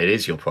 yeah, it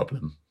is your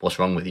problem. What's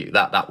wrong with you?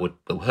 That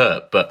will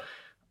hurt. But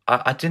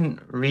I didn't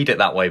read it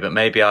that way, but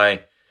maybe I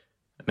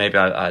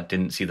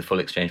didn't see the full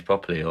exchange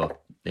properly, or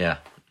yeah.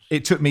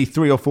 It took me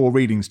 3 or 4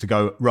 readings to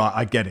go, right,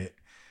 I get it.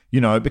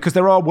 Because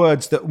there are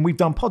words that, and we've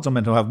done pods on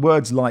mental health,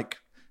 words like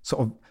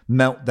sort of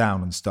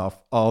meltdown and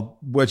stuff are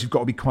words you've got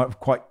to be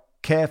quite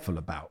careful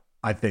about,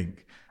 I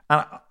think.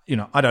 And,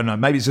 I don't know,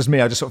 maybe it's just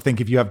me. I just sort of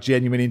think if you have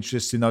genuine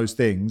interest in those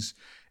things,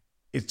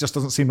 it just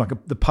doesn't seem like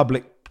the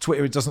public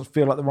Twitter, it doesn't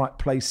feel like the right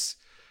place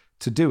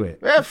to do it.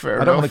 Yeah, fair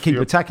enough. I don't want to keep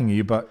attacking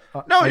you, but...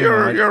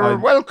 You're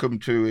welcome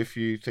to if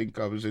you think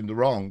I was in the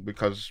wrong,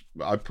 because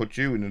I put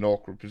you in an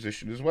awkward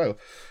position as well.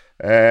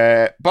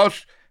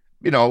 But,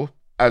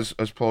 as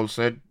Paul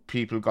said,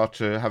 people got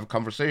to have a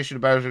conversation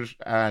about it,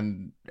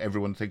 and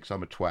everyone thinks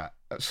I'm a twat.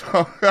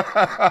 So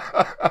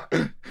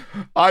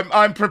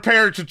I'm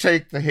prepared to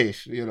take the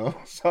hit,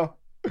 So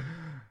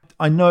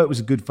I know it was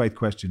a good faith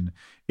question.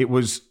 It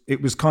was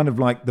kind of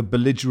like the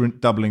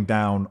belligerent doubling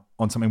down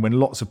on something when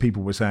lots of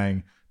people were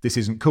saying this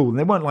isn't cool, and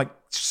they weren't like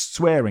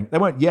swearing, they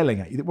weren't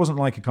yelling at you. It wasn't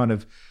like a kind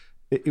of.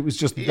 It was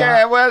just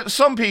yeah. Well,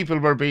 some people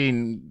were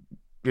being,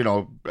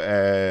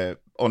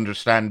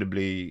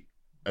 understandably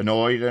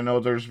annoyed, and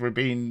others were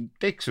being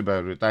dicks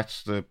about it.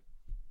 That's the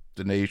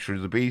nature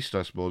of the beast,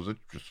 I suppose. It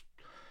just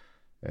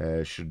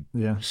should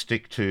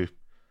stick to,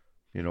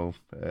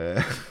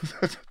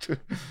 to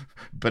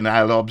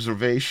banal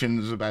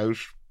observations about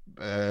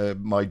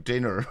my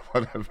dinner,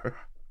 whatever.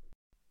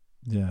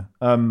 Yeah.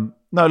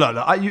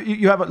 No.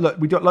 You have look.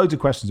 We got loads of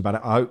questions about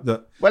it. I hope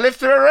that. Well, if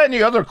there are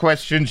any other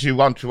questions you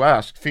want to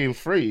ask, feel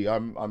free.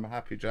 I'm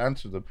happy to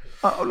answer them.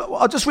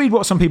 I'll just read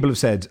what some people have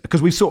said,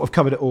 because we've sort of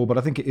covered it all, but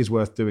I think it is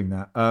worth doing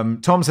that.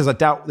 Tom says, I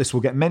doubt this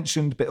will get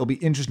mentioned, but it'll be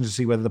interesting to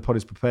see whether the pod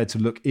is prepared to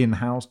look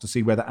in-house to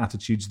see whether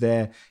attitudes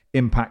there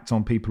impact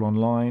on people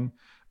online.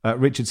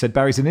 Richard said,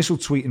 Barry's initial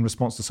tweet in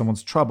response to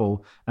someone's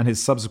trouble and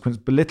his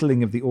subsequent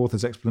belittling of the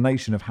author's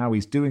explanation of how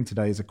he's doing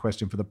today is a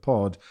question for the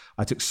pod.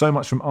 I took so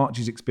much from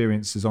Archie's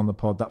experiences on the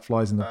pod that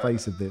flies in the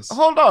face of this.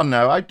 Hold on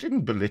now. I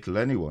didn't belittle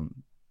anyone.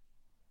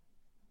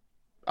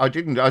 I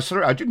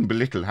didn't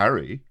belittle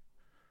Harry.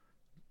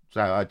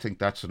 So I think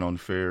that's an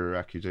unfair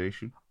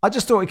accusation. I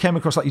just thought it came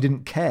across like you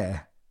didn't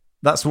care.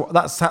 That's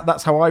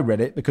how I read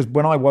it, because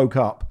when I woke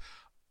up,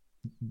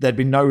 there'd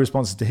been no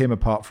responses to him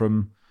apart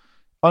from...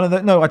 Oh,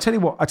 no, I tell you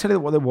what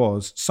there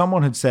was.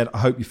 Someone had said, I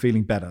hope you're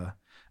feeling better.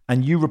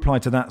 And you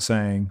replied to that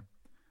saying,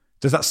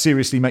 does that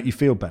seriously make you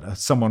feel better?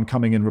 Someone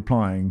coming in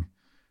replying,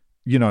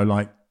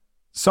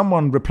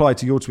 someone replied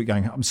to your tweet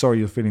going, I'm sorry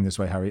you're feeling this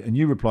way, Harry. And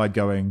you replied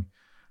going,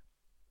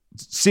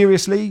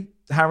 seriously,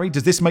 Harry,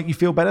 does this make you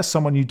feel better?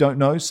 Someone you don't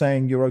know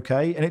saying you're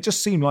okay. And it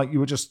just seemed like you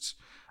were just,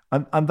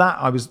 and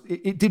that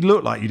it did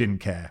look like you didn't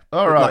care.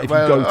 All right. Like if you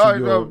go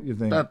to your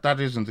thing. That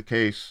isn't the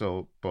case.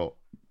 So, but,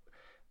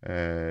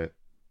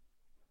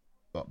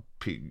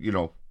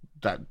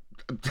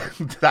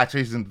 that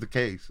isn't the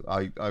case.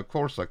 Of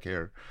course I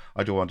care.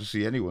 I don't want to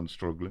see anyone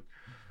struggling.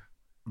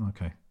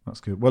 Okay, that's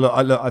good. Well,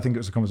 I think it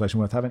was a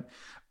conversation worth having.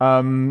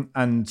 We'll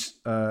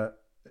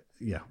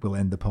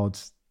end the pod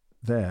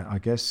there, I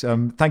guess.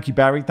 Thank you,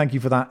 Barry. Thank you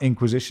for that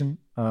inquisition.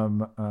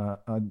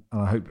 I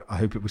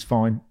hope it was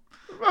fine.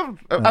 Well,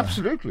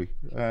 absolutely.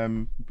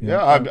 As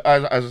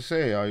I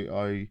say,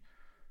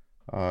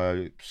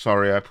 I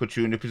sorry I put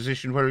you in a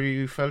position where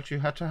you felt you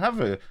had to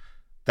have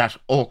that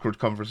awkward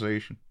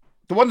conversation.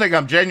 The one thing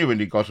I'm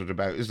genuinely gutted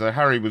about is that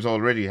Harry was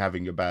already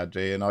having a bad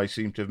day, and I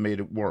seem to have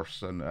made it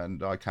worse,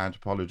 and I can't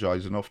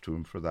apologise enough to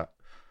him for that.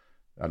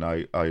 And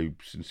I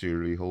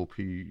sincerely hope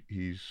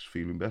he's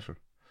feeling better.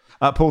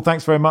 Paul,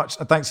 thanks very much.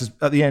 Thanks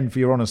at the end for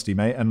your honesty,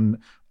 mate. And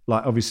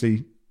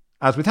obviously,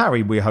 as with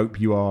Harry, I hope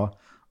you're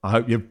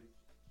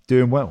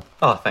doing well.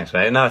 Oh, thanks,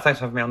 mate. No, thanks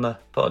for having me on the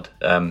pod.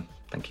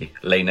 Thank you.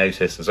 Late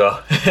notice as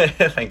well.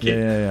 Thank you.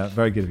 Yeah.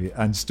 Very good of you.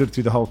 And stood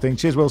through the whole thing.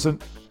 Cheers, Wilson.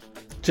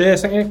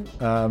 Cheers, thank you.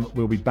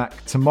 We'll be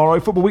back tomorrow.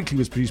 Football Weekly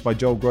was produced by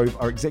Joel Grove.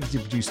 Our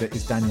executive producer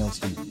is Danielle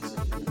Stevens.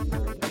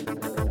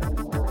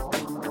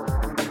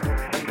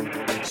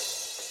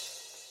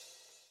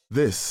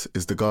 This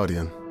is The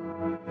Guardian.